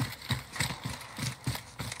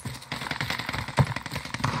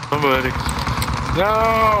 Somebody.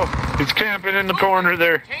 No! He's camping in the corner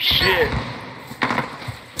there. Shit.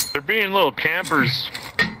 They're being little campers.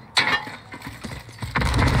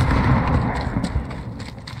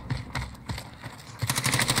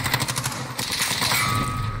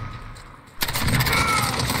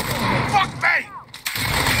 Fuck me!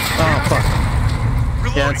 Oh, fuck.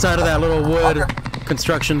 Yeah, inside of that little wood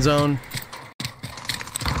construction zone.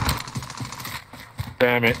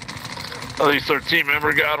 Damn it. At least our team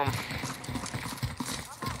member got him.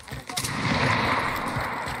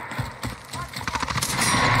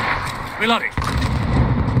 Reloading.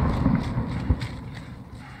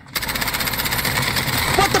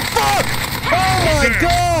 What the fuck? Oh my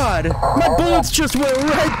god! My bullets just went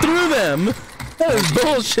right through them. That is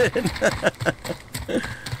bullshit.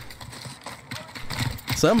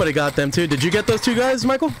 Somebody got them too. Did you get those two guys,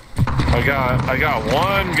 Michael? I got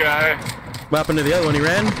one guy. What happened to the other one? He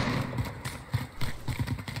ran?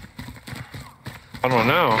 I don't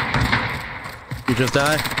know. You just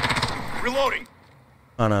die? Reloading.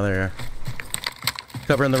 Oh no, there you are.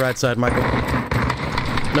 Covering the right side, Michael.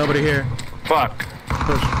 Nobody here. Fuck.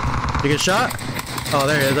 Push. You get shot? Oh,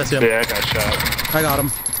 there he is. That's him. Yeah, I got shot. I got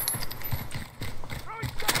him.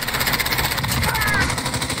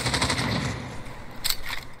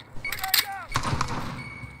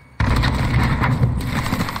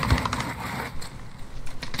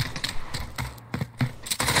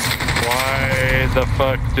 Why the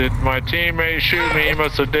fuck did my teammate shoot me? He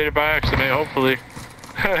must have did it by accident, hopefully.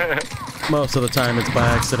 Most of the time it's by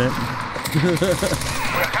accident.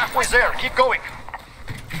 We're halfway there. Keep going.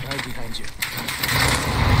 Right behind you.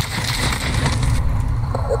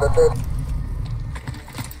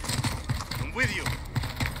 I'm with you.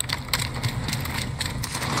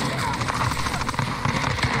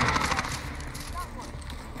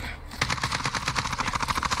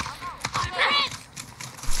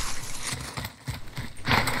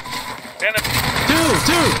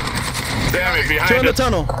 Two! Damn it, Two behind in the us.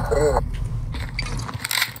 tunnel.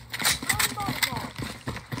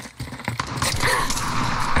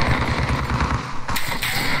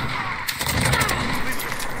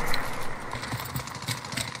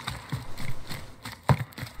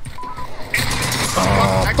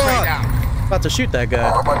 Oh, fuck! About to shoot that guy.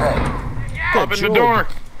 Open the door.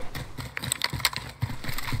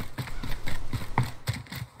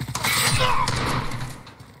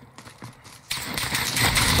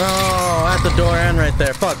 Oh, at the door and right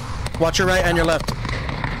there. Fuck. Watch your right and your left.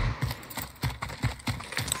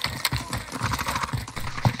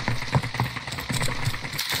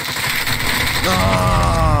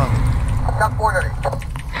 Oh.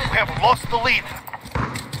 We have lost the lead.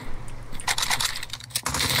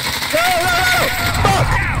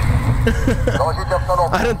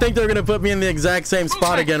 I didn't think they were gonna put me in the exact same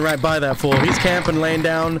spot again right by that fool. He's camping, laying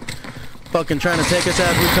down, fucking trying to take us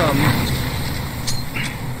as we come.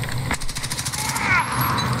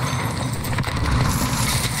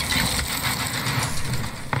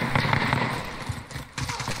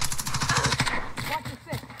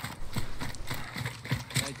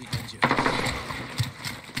 Right behind you.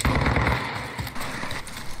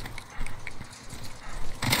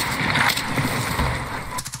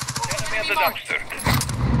 Enemy at the dumpster.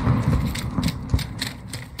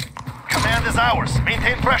 Command is ours.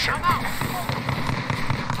 Maintain pressure.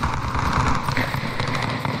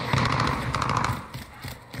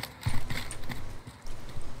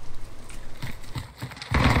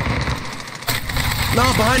 No,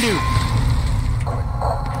 behind you.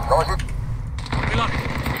 Reloading.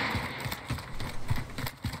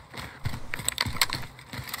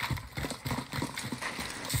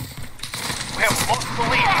 We have lost the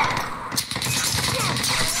lead.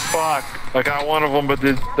 Fuck. I got one of them, but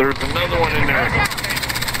there's another one in there.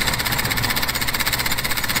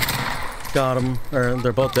 Got him. Or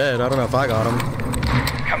they're both dead. I don't know if I got him.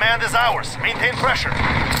 Command is ours. Maintain pressure.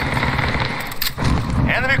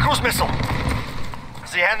 Enemy cruise missile.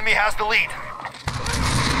 The enemy has the lead.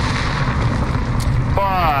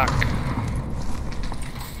 Fuck.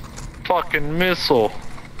 Fucking missile.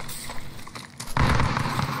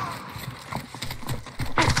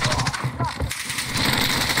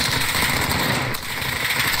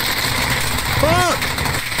 Fuck!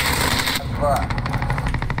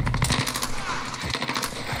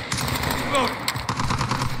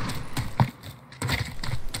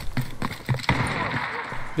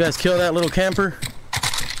 You guys kill that little camper?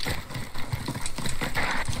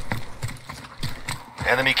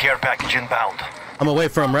 Enemy care package inbound. I'm gonna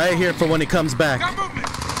wait for him right here for when he comes back.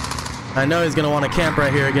 I know he's gonna want to camp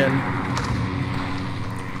right here again.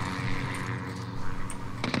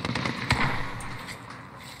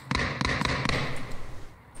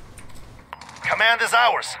 Command is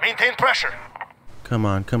ours. Maintain pressure. Come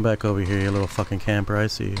on, come back over here, you little fucking camper. I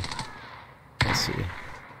see you. I see you.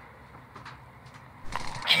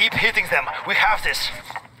 Keep hitting them. We have this.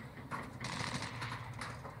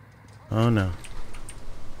 Oh no.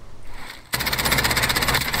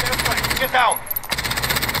 Get down.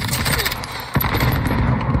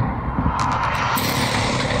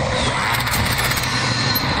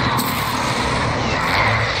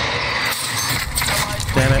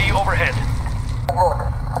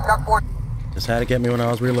 Just had to get me when I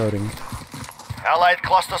was reloading. Allied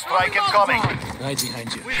cluster strike incoming. Right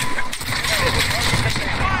behind you.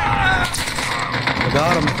 I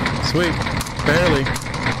got him. Sweet. Barely.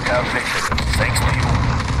 Perfect. Thanks to you.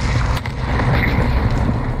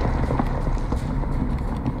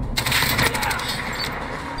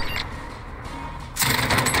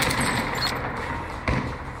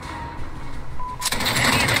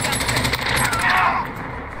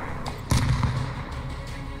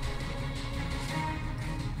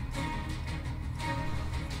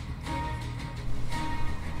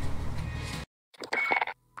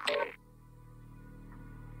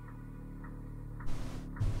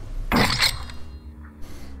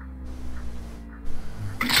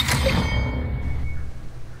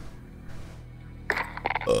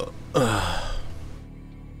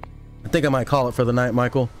 I think I might call it for the night,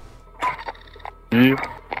 Michael.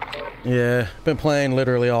 Yeah, been playing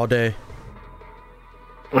literally all day.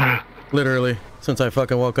 Literally, since I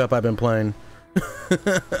fucking woke up, I've been playing.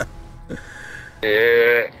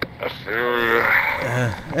 Yeah, I feel you.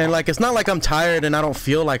 And like, it's not like I'm tired and I don't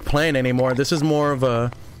feel like playing anymore. This is more of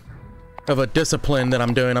a discipline that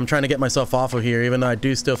I'm doing. I'm trying to get myself off of here, even though I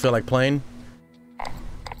do still feel like playing.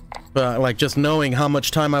 But like, just knowing how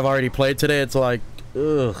much time I've already played today, it's like,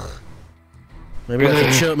 ugh. Maybe I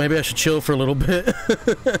should chill. Maybe I should chill for a little bit.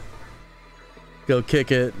 Go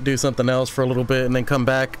kick it, do something else for a little bit, and then come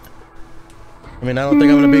back. I mean, I don't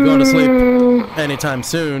think I'm gonna be going to sleep anytime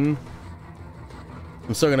soon.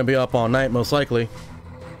 I'm still gonna be up all night, most likely.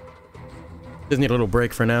 Just need a little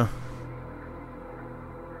break for now.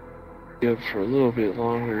 Yeah, for a little bit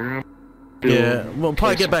longer. Yeah, we'll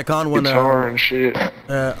probably get back on when guitar and shit.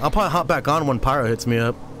 I'll probably hop back on when Pyro hits me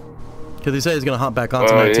up, because he said he's gonna hop back on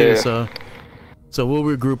tonight too. So we'll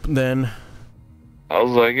regroup then. I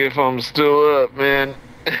was like, if I'm still up, man.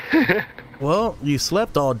 Well, you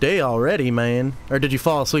slept all day already, man. Or did you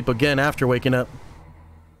fall asleep again after waking up?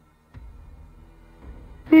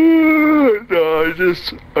 No, I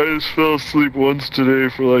just fell asleep once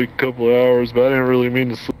today for like a couple of hours, but I didn't really mean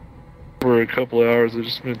to sleep for a couple of hours. I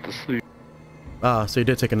just meant to sleep. Ah, so you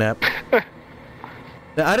did take a nap.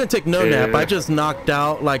 I didn't take no nap. I just knocked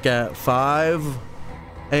out like at 5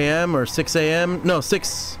 a.m. or 6 a.m. No,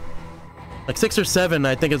 6. Like 6 or 7,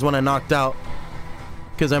 I think is when I knocked out.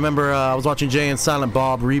 Because I remember I was watching Jay and Silent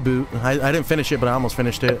Bob reboot. I didn't finish it, but I almost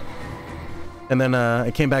finished it. And then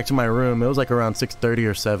I came back to my room. It was like around 6:30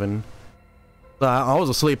 or 7. So I was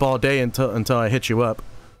asleep all day until I hit you up.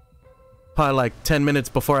 Probably like 10 minutes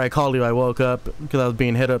before I called you, I woke up because I was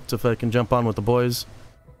being hit up to fucking jump on with the boys.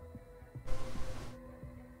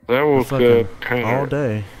 I woke up kind of all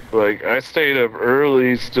day. Like I stayed up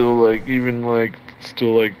early, still like even like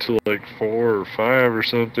still like till like 4 or 5 or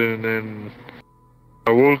something, and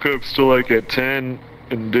I woke up still like at 10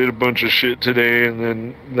 and did a bunch of shit today, and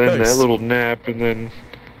then Nice. that little nap, and then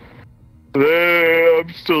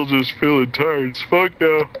I'm still just feeling tired as fuck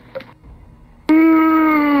now.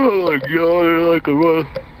 Like yawning like a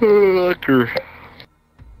motherfucker.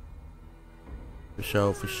 For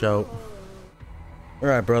sure, for sure.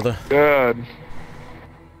 Alright, brother. God.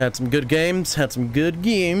 Had some good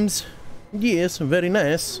games, Yes, very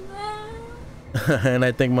nice. And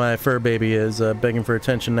I think my fur baby is begging for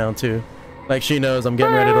attention now too. Like she knows I'm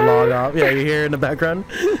getting ready to log off. Yeah, you hear in the background?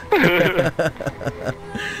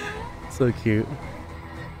 So cute.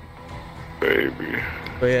 Baby.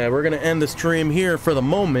 But yeah, we're gonna end the stream here for the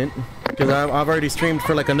moment. Because I've already streamed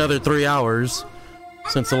for like another 3 hours.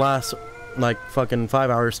 Since the last, like, fucking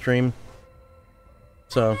 5-hour stream.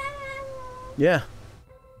 So, yeah.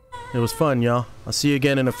 It was fun, y'all. I'll see you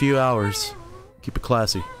again in a few hours. Keep it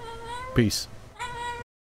classy. Peace.